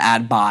money on an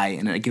ad buy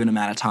in a given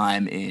amount of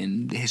time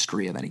in the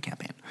history of any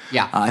campaign.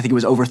 Yeah, I think it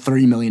was over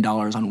 $30 million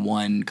on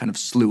one kind of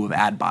slew of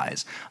ad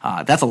buys.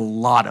 That's a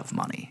lot of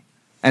money,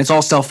 and it's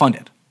all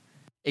self-funded.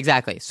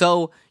 Exactly.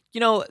 So,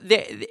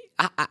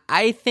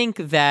 I think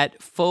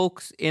that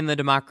folks in the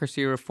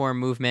democracy reform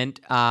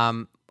movement,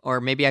 or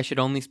maybe I should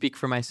only speak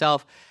for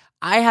myself,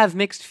 I have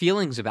mixed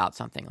feelings about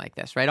something like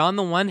this, right? On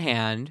the one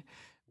hand,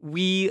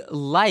 we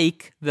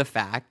like the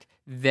fact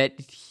that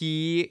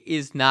he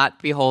is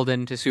not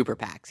beholden to super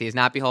PACs. He is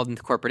not beholden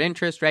to corporate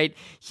interest, right?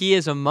 He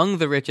is among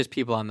the richest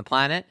people on the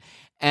planet.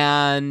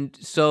 And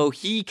so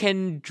he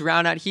can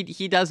drown out.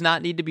 He does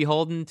not need to be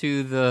beholden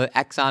to the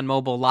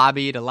ExxonMobil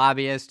lobby, to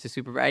lobbyists, to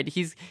super. Right?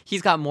 He's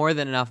got more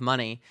than enough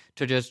money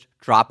to just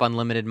drop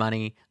unlimited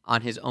money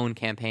on his own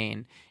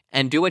campaign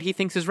and do what he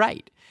thinks is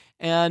right.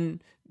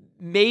 And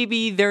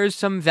maybe there's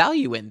some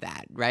value in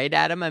that, right,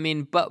 Adam? I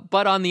mean,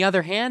 but on the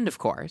other hand, of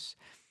course,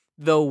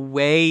 the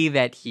way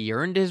that he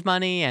earned his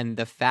money and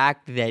the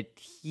fact that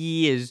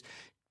he is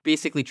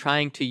basically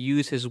trying to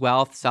use his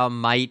wealth, some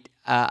might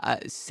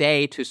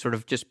say, to sort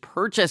of just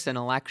purchase an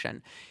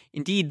election.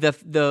 Indeed,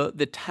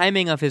 the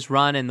timing of his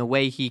run and the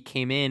way he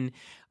came in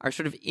are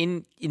sort of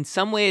in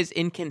some ways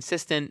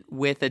inconsistent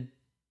with a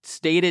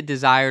stated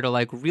desire to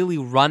like really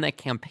run a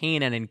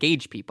campaign and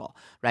engage people,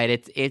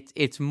 right?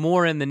 It's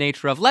more in the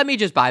nature of, let me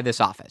just buy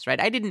this office,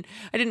 right? I didn't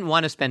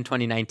want to spend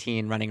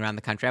 2019 running around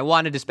the country. I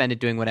wanted to spend it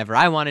doing whatever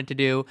I wanted to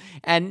do,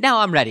 and now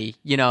I'm ready,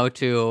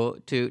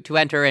 to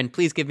enter. And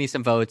please give me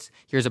some votes.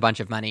 Here's a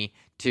bunch of money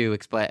to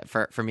explain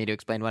for me to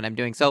explain what I'm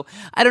doing. So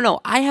I don't know.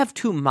 I have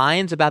two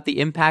minds about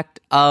the impact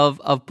of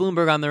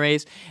Bloomberg on the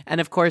race,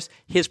 and of course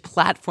his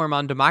platform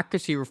on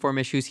democracy reform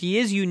issues. He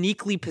is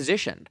uniquely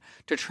positioned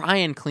to try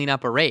and clean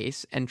up a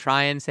race and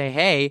try and say,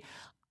 hey,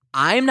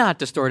 I'm not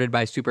distorted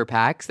by super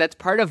PACs. That's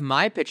part of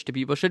my pitch to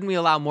people. Shouldn't we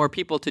allow more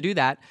people to do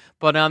that?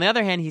 But on the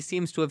other hand, he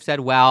seems to have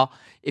said, well,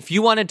 if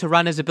you wanted to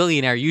run as a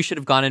billionaire, you should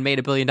have gone and made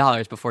 $1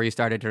 billion before you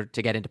started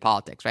to get into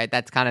politics, right?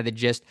 That's kind of the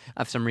gist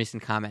of some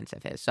recent comments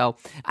of his. So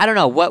I don't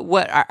know.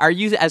 What are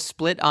you as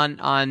split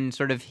on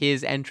sort of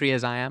his entry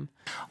as I am?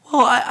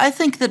 Well, I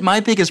think that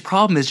my biggest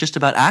problem is just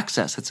about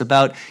access. It's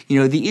about,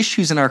 the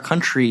issues in our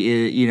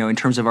country, in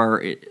terms of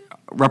our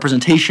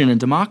representation and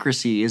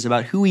democracy, is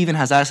about who even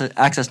has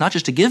access not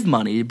just to give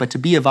money, but to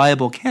be a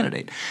viable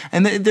candidate.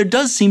 And there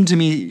does seem to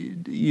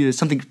me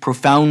something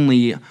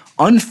profoundly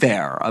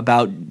unfair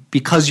about,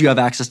 because you have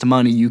access to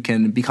money, you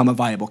can become a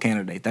viable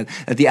candidate, that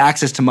the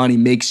access to money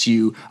makes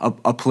you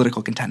a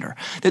political contender.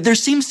 That there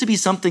seems to be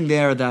something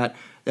there that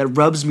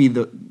rubs me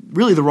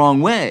really the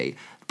wrong way.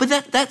 But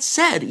that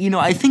said,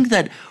 I think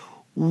that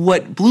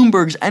what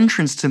Bloomberg's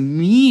entrance to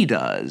me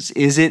does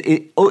is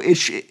it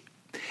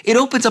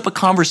opens up a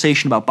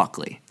conversation about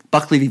Buckley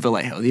v.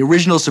 Vallejo, the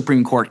original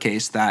Supreme Court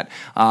case that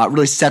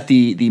really set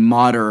the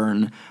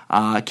modern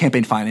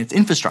campaign finance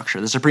infrastructure.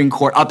 The Supreme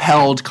Court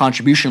upheld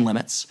contribution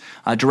limits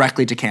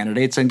directly to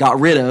candidates and got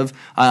rid of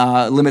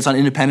limits on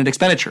independent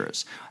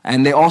expenditures.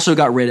 And they also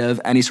got rid of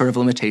any sort of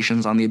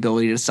limitations on the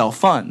ability to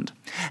self-fund.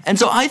 And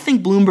so I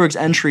think Bloomberg's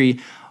entry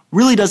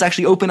really does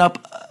actually open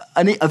up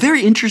a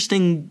very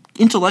interesting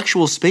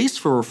intellectual space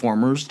for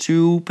reformers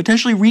to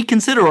potentially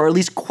reconsider or at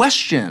least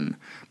question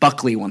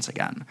Buckley once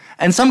again.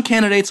 And some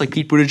candidates like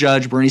Pete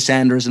Buttigieg, Bernie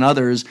Sanders, and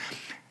others,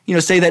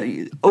 say that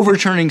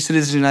overturning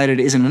Citizens United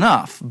isn't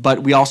enough,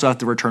 but we also have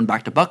to return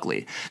back to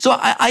Buckley. So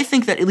I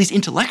think that, at least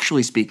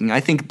intellectually speaking,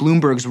 I think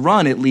Bloomberg's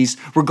run, at least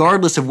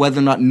regardless of whether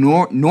or not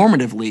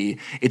normatively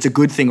it's a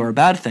good thing or a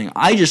bad thing,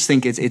 I just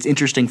think it's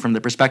interesting from the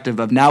perspective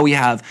of now we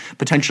have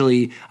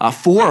potentially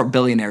 4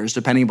 billionaires,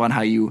 depending upon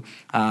how you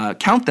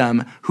count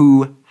them,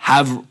 who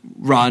have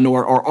run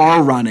or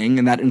are running,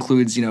 and that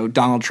includes,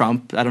 Donald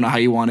Trump. I don't know how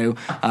you want to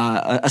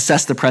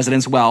assess the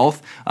president's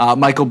wealth.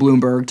 Michael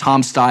Bloomberg,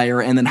 Tom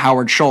Steyer, and then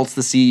Howard Schultz,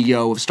 the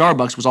CEO of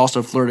Starbucks, was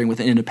also flirting with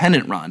an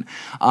independent run.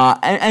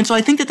 And so I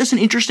think that there's an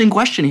interesting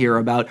question here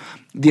about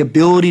the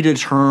ability to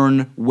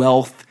turn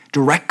wealth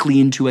directly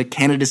into a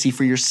candidacy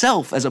for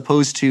yourself, as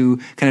opposed to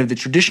kind of the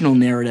traditional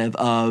narrative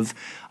of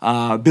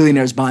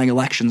billionaires buying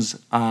elections,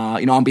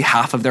 on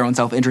behalf of their own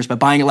self-interest, but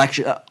buying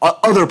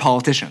other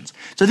politicians.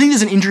 So I think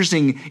there's an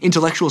interesting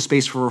intellectual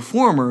space for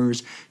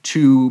reformers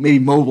to maybe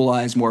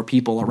mobilize more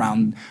people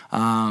around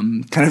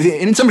kind of,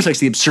 in some respects,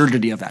 the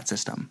absurdity of that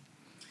system.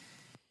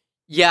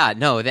 Yeah,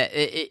 no, that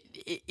it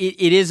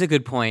is a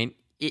good point.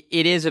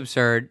 It is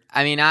absurd.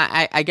 I mean,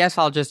 I guess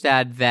I'll just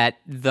add that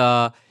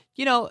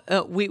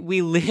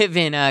we live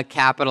in a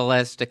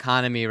capitalist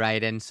economy,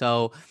 right? And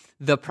so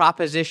the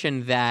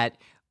proposition that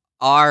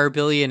are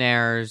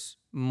billionaires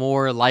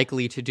more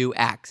likely to do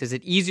X? Is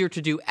it easier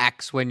to do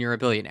X when you're a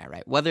billionaire,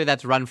 right? Whether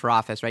that's run for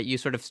office, right? You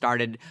sort of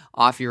started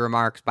off your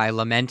remarks by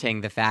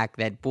lamenting the fact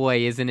that,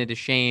 boy, isn't it a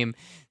shame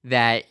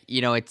that,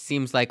 it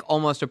seems like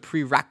almost a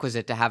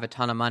prerequisite to have a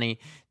ton of money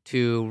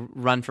to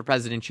run for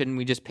president. Shouldn't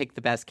we just pick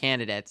the best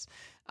candidates?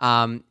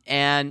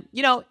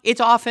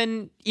 It's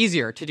often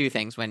easier to do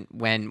things when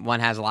one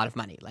has a lot of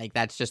money. Like,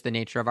 that's just the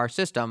nature of our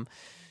system.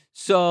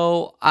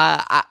 So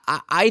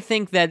I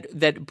think that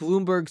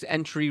Bloomberg's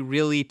entry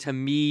really, to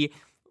me,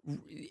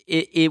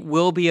 it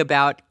will be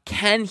about,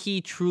 can he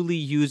truly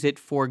use it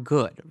for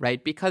good,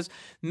 right? Because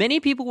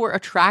many people were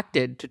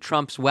attracted to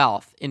Trump's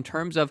wealth in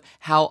terms of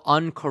how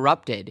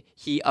uncorrupted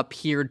he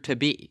appeared to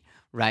be.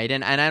 Right.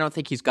 And I don't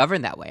think he's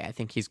governed that way. I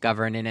think he's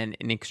governed in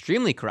an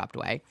extremely corrupt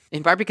way,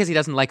 in part because he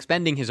doesn't like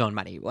spending his own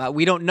money. Well,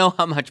 we don't know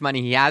how much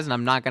money he has, and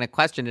I'm not going to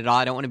question it all.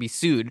 I don't want to be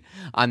sued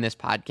on this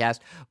podcast.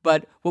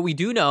 But what we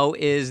do know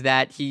is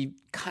that he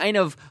kind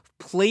of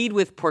played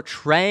with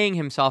portraying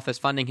himself as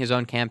funding his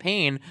own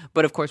campaign.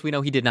 But of course, we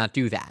know he did not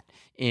do that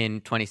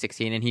in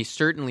 2016, and he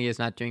certainly is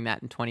not doing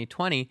that in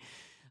 2020.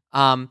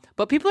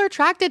 But people are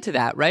attracted to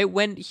that, right?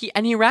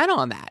 He ran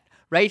on that.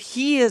 Right?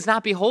 He is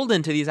not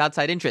beholden to these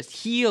outside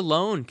interests. He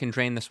alone can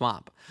drain the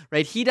swamp,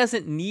 right? He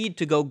doesn't need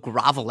to go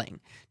groveling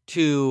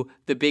to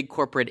the big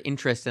corporate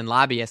interests and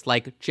lobbyists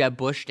like Jeb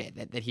Bush did,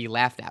 that he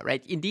laughed at,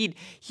 right? Indeed,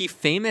 he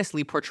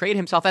famously portrayed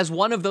himself as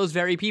one of those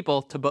very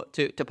people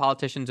to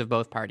politicians of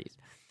both parties.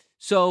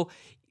 So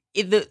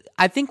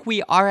I think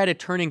we are at a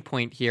turning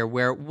point here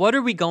where, what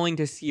are we going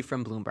to see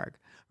from Bloomberg,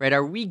 right?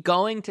 Are we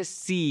going to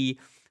see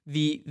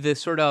the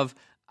sort of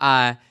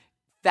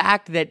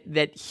fact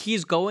that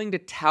he's going to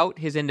tout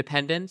his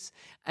independence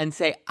and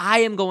say, I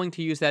am going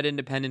to use that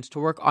independence to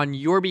work on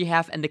your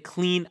behalf and to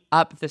clean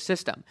up the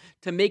system,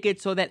 to make it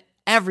so that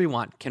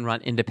everyone can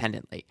run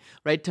independently,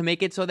 right? To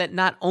make it so that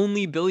not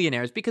only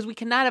billionaires, because we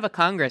cannot have a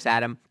Congress,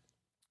 Adam,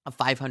 of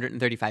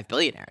 535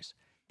 billionaires.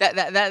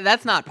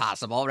 That's not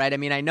possible, right? I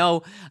mean,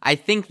 I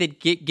think that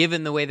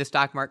given the way the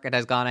stock market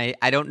has gone,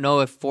 I don't know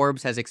if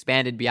Forbes has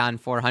expanded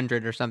beyond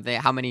 400 or something,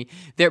 how many,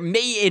 there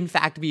may in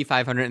fact be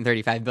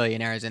 535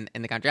 billionaires in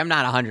the country. I'm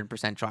not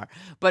 100% sure,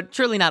 but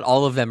surely not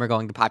all of them are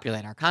going to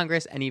populate our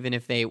Congress. And even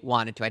if they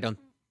wanted to, I don't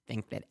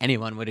think that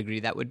anyone would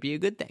agree that would be a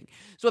good thing.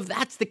 So if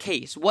that's the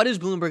case, what is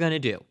Bloomberg going to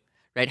do,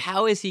 right?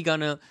 How is he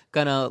gonna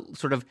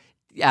sort of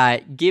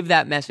give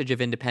that message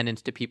of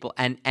independence to people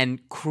and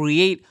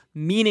create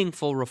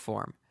meaningful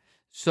reform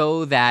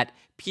so that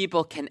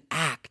people can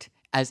act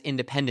as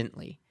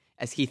independently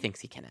as he thinks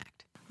he can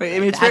act? Right. I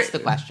mean, that's the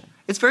question.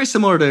 It's very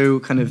similar to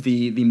kind of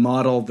the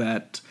model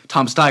that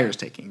Tom Steyer is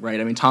taking,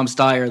 right? I mean, Tom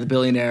Steyer, the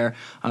billionaire,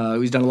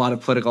 who's done a lot of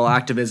political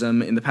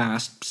activism in the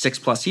past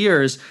 6+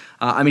 years.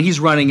 He's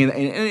running in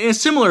a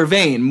similar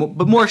vein,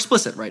 but more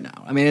explicit right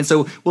now. I mean, and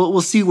so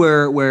we'll see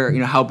where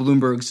how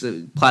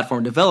Bloomberg's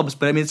platform develops.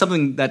 But I mean, it's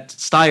something that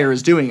Steyer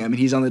is doing. I mean,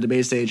 he's on the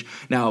debate stage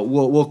now.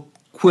 We'll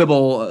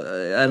quibble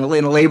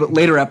in a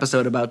later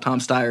episode about Tom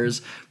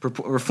Steyer's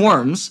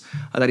reforms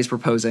that he's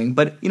proposing.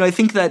 But I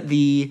think that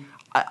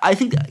I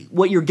think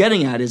what you're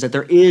getting at is that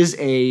there is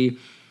a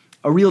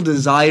real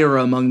desire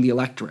among the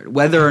electorate,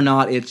 whether or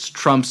not it's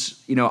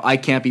Trump's, I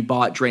can't be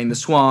bought, drain the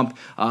swamp,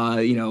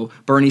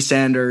 Bernie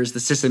Sanders,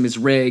 the system is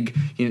rigged,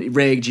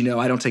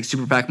 I don't take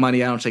super PAC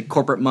money, I don't take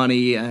corporate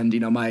money, and,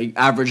 my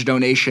average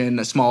donation,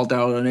 a small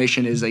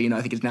donation is, I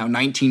think it's now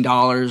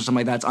 $19, something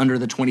like that's under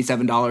the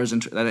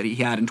 $27 that he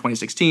had in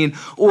 2016,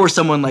 or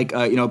someone like,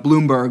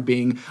 Bloomberg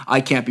being,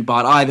 I can't be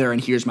bought either, and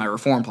here's my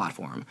reform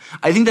platform.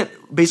 I think that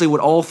basically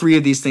what all three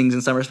of these things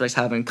in some respects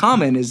have in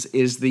common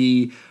is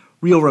the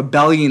real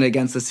rebellion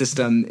against the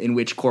system in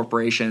which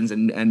corporations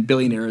and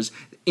billionaires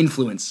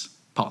influence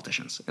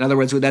politicians. In other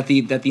words, that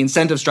the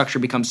incentive structure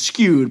becomes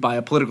skewed by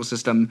a political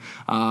system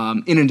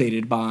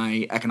inundated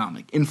by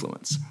economic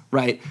influence,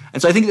 right?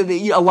 And so I think that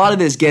a lot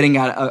of it is getting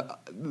at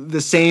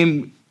the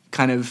same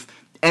kind of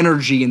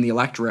energy in the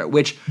electorate,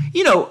 which,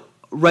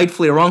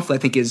 rightfully or wrongfully, I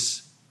think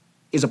is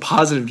a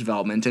positive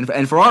development.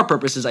 And for our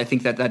purposes, I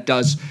think that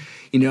does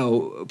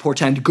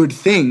portend good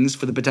things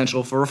for the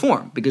potential for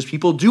reform, because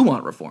people do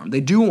want reform.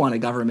 They do want a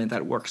government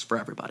that works for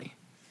everybody.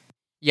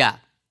 Yeah,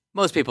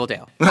 most people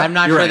do. I'm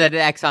not sure right. that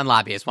Exxon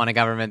lobbyists want a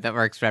government that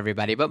works for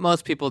everybody, but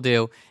most people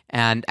do.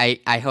 And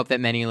I hope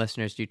that many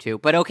listeners do too.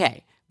 But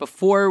okay,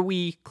 before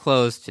we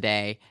close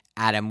today,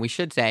 Adam, we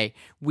should say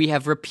we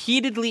have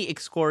repeatedly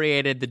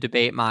excoriated the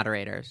debate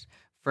moderators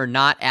for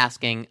not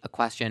asking a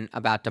question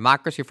about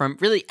democracy reform,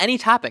 really any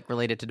topic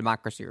related to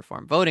democracy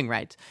reform, voting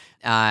rights,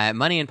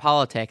 money in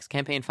politics,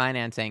 campaign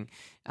financing,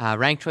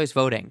 ranked choice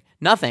voting,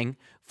 nothing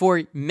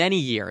for many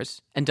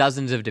years and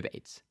dozens of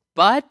debates.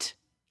 But,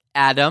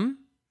 Adam,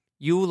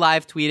 you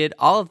live tweeted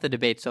all of the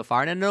debates so far,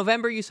 and in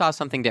November you saw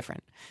something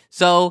different.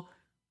 So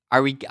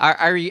are we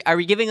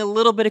giving a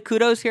little bit of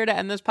kudos here to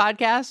end this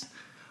podcast?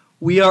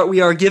 We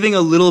are giving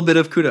a little bit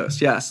of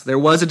kudos. Yes, there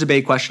was a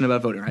debate question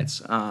about voting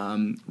rights,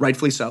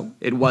 rightfully so.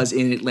 It was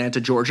in Atlanta,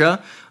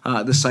 Georgia.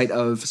 the site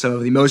of some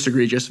of the most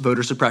egregious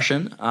voter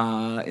suppression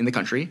in the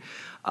country.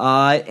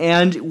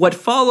 And what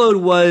followed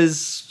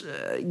was,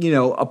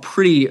 a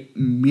pretty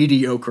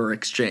mediocre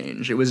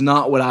exchange. It was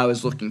not what I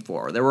was looking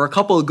for. There were a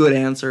couple of good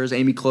answers.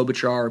 Amy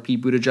Klobuchar,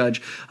 Pete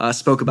Buttigieg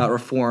spoke about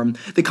reform.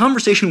 The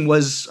conversation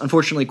was,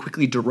 unfortunately,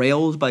 quickly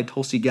derailed by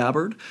Tulsi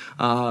Gabbard,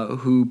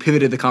 who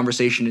pivoted the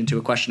conversation into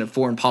a question of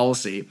foreign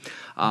policy,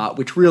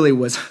 which really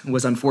was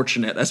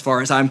unfortunate as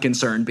far as I'm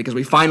concerned, because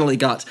we finally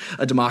got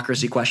a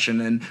democracy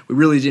question, and we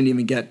really didn't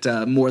even get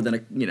more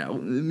than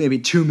maybe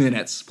 2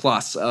 minutes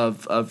plus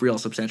of real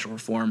substantial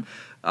reform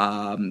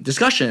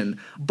discussion.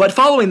 But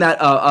following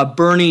that,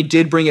 Bernie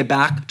did bring it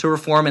back to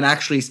reform and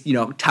actually,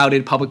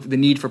 touted the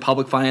need for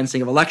public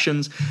financing of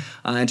elections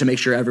and to make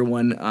sure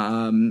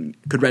everyone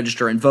could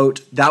register and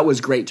vote. That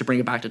was great to bring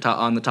it back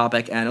on the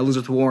topic. And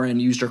Elizabeth Warren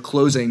used her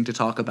closing to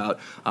talk about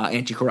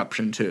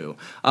anti-corruption too.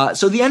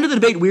 So the end of the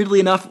debate, weirdly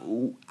enough,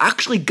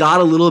 actually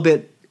got a little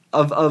bit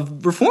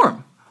of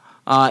reform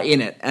in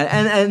it,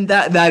 and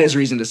that is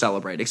reason to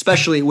celebrate.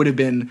 Especially, it would have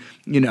been,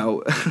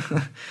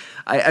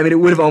 I mean, it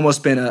would have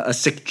almost been a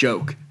sick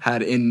joke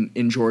had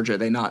in Georgia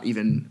they not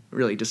even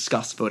really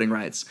discussed voting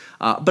rights.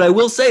 But I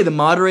will say the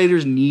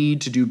moderators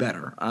need to do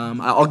better.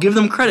 I'll give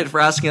them credit for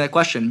asking that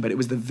question, but it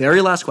was the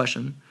very last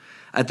question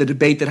at the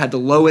debate that had the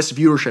lowest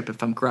viewership,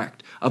 if I'm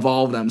correct, of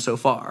all of them so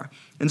far.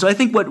 And so I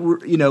think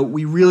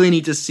we really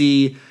need to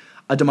see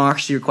a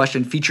democracy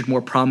question featured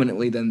more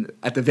prominently than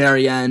at the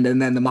very end, and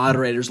then the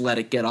moderators let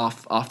it get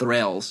off the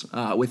rails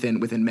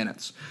within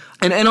minutes.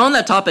 And on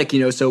that topic,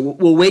 so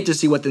we'll wait to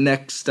see what the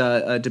next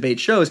debate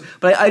shows.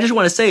 But I just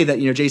want to say that,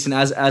 Jason,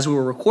 as we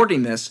were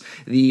recording this,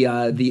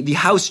 the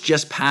House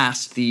just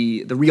passed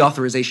the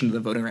reauthorization of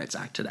the Voting Rights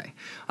Act today,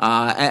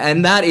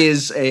 and that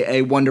is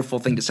a wonderful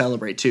thing to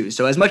celebrate too.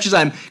 So as much as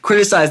I'm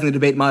criticizing the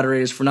debate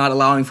moderators for not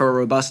allowing for a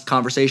robust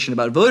conversation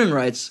about voting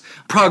rights,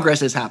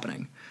 progress is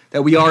happening.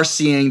 That we are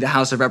seeing the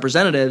House of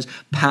Representatives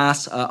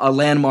pass a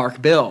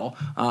landmark bill.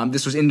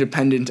 This was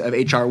independent of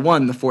H.R.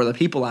 1, the For the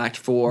People Act,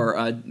 for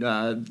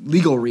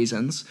legal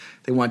reasons.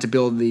 They want to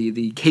build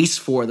the case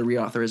for the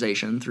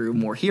reauthorization through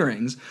more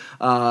hearings.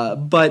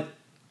 But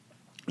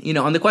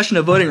on the question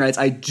of voting rights,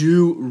 I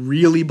do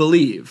really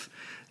believe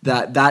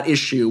that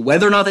issue,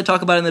 whether or not they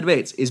talk about it in the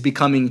debates, is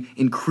becoming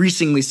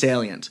increasingly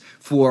salient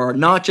for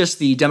not just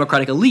the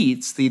Democratic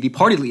elites, the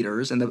party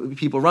leaders and the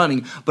people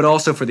running, but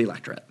also for the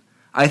electorate.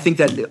 I think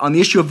that on the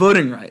issue of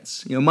voting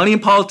rights, money in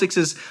politics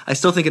is, I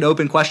still think, an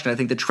open question. I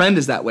think the trend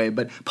is that way,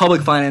 but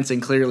public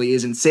financing clearly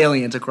isn't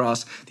salient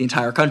across the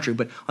entire country.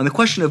 But on the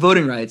question of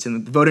voting rights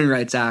and the Voting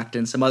Rights Act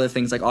and some other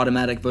things like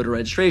automatic voter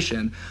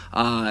registration,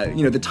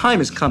 the time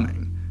is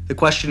coming. The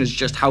question is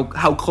just how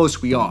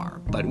close we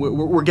are, but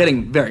we're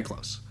getting very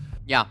close.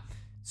 Yeah.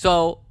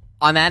 So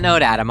on that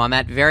note, Adam, on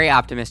that very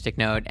optimistic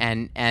note,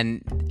 and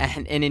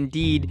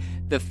indeed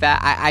the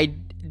fact I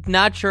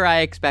not sure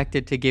I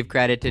expected to give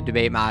credit to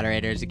debate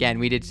moderators. Again,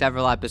 we did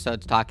several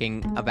episodes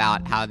talking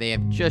about how they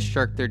have just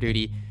shirked their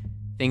duty.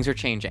 Things are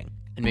changing,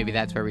 and maybe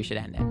that's where we should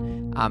end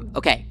it.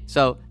 Okay,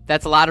 so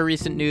that's a lot of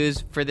recent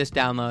news for this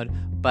download,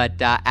 but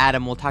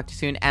Adam, we'll talk to you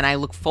soon, and I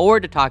look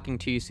forward to talking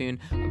to you soon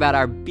about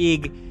our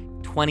big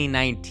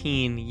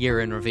 2019 year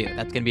in review.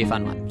 That's going to be a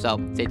fun one, so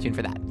stay tuned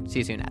for that. See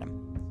you soon,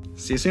 Adam.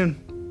 See you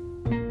soon.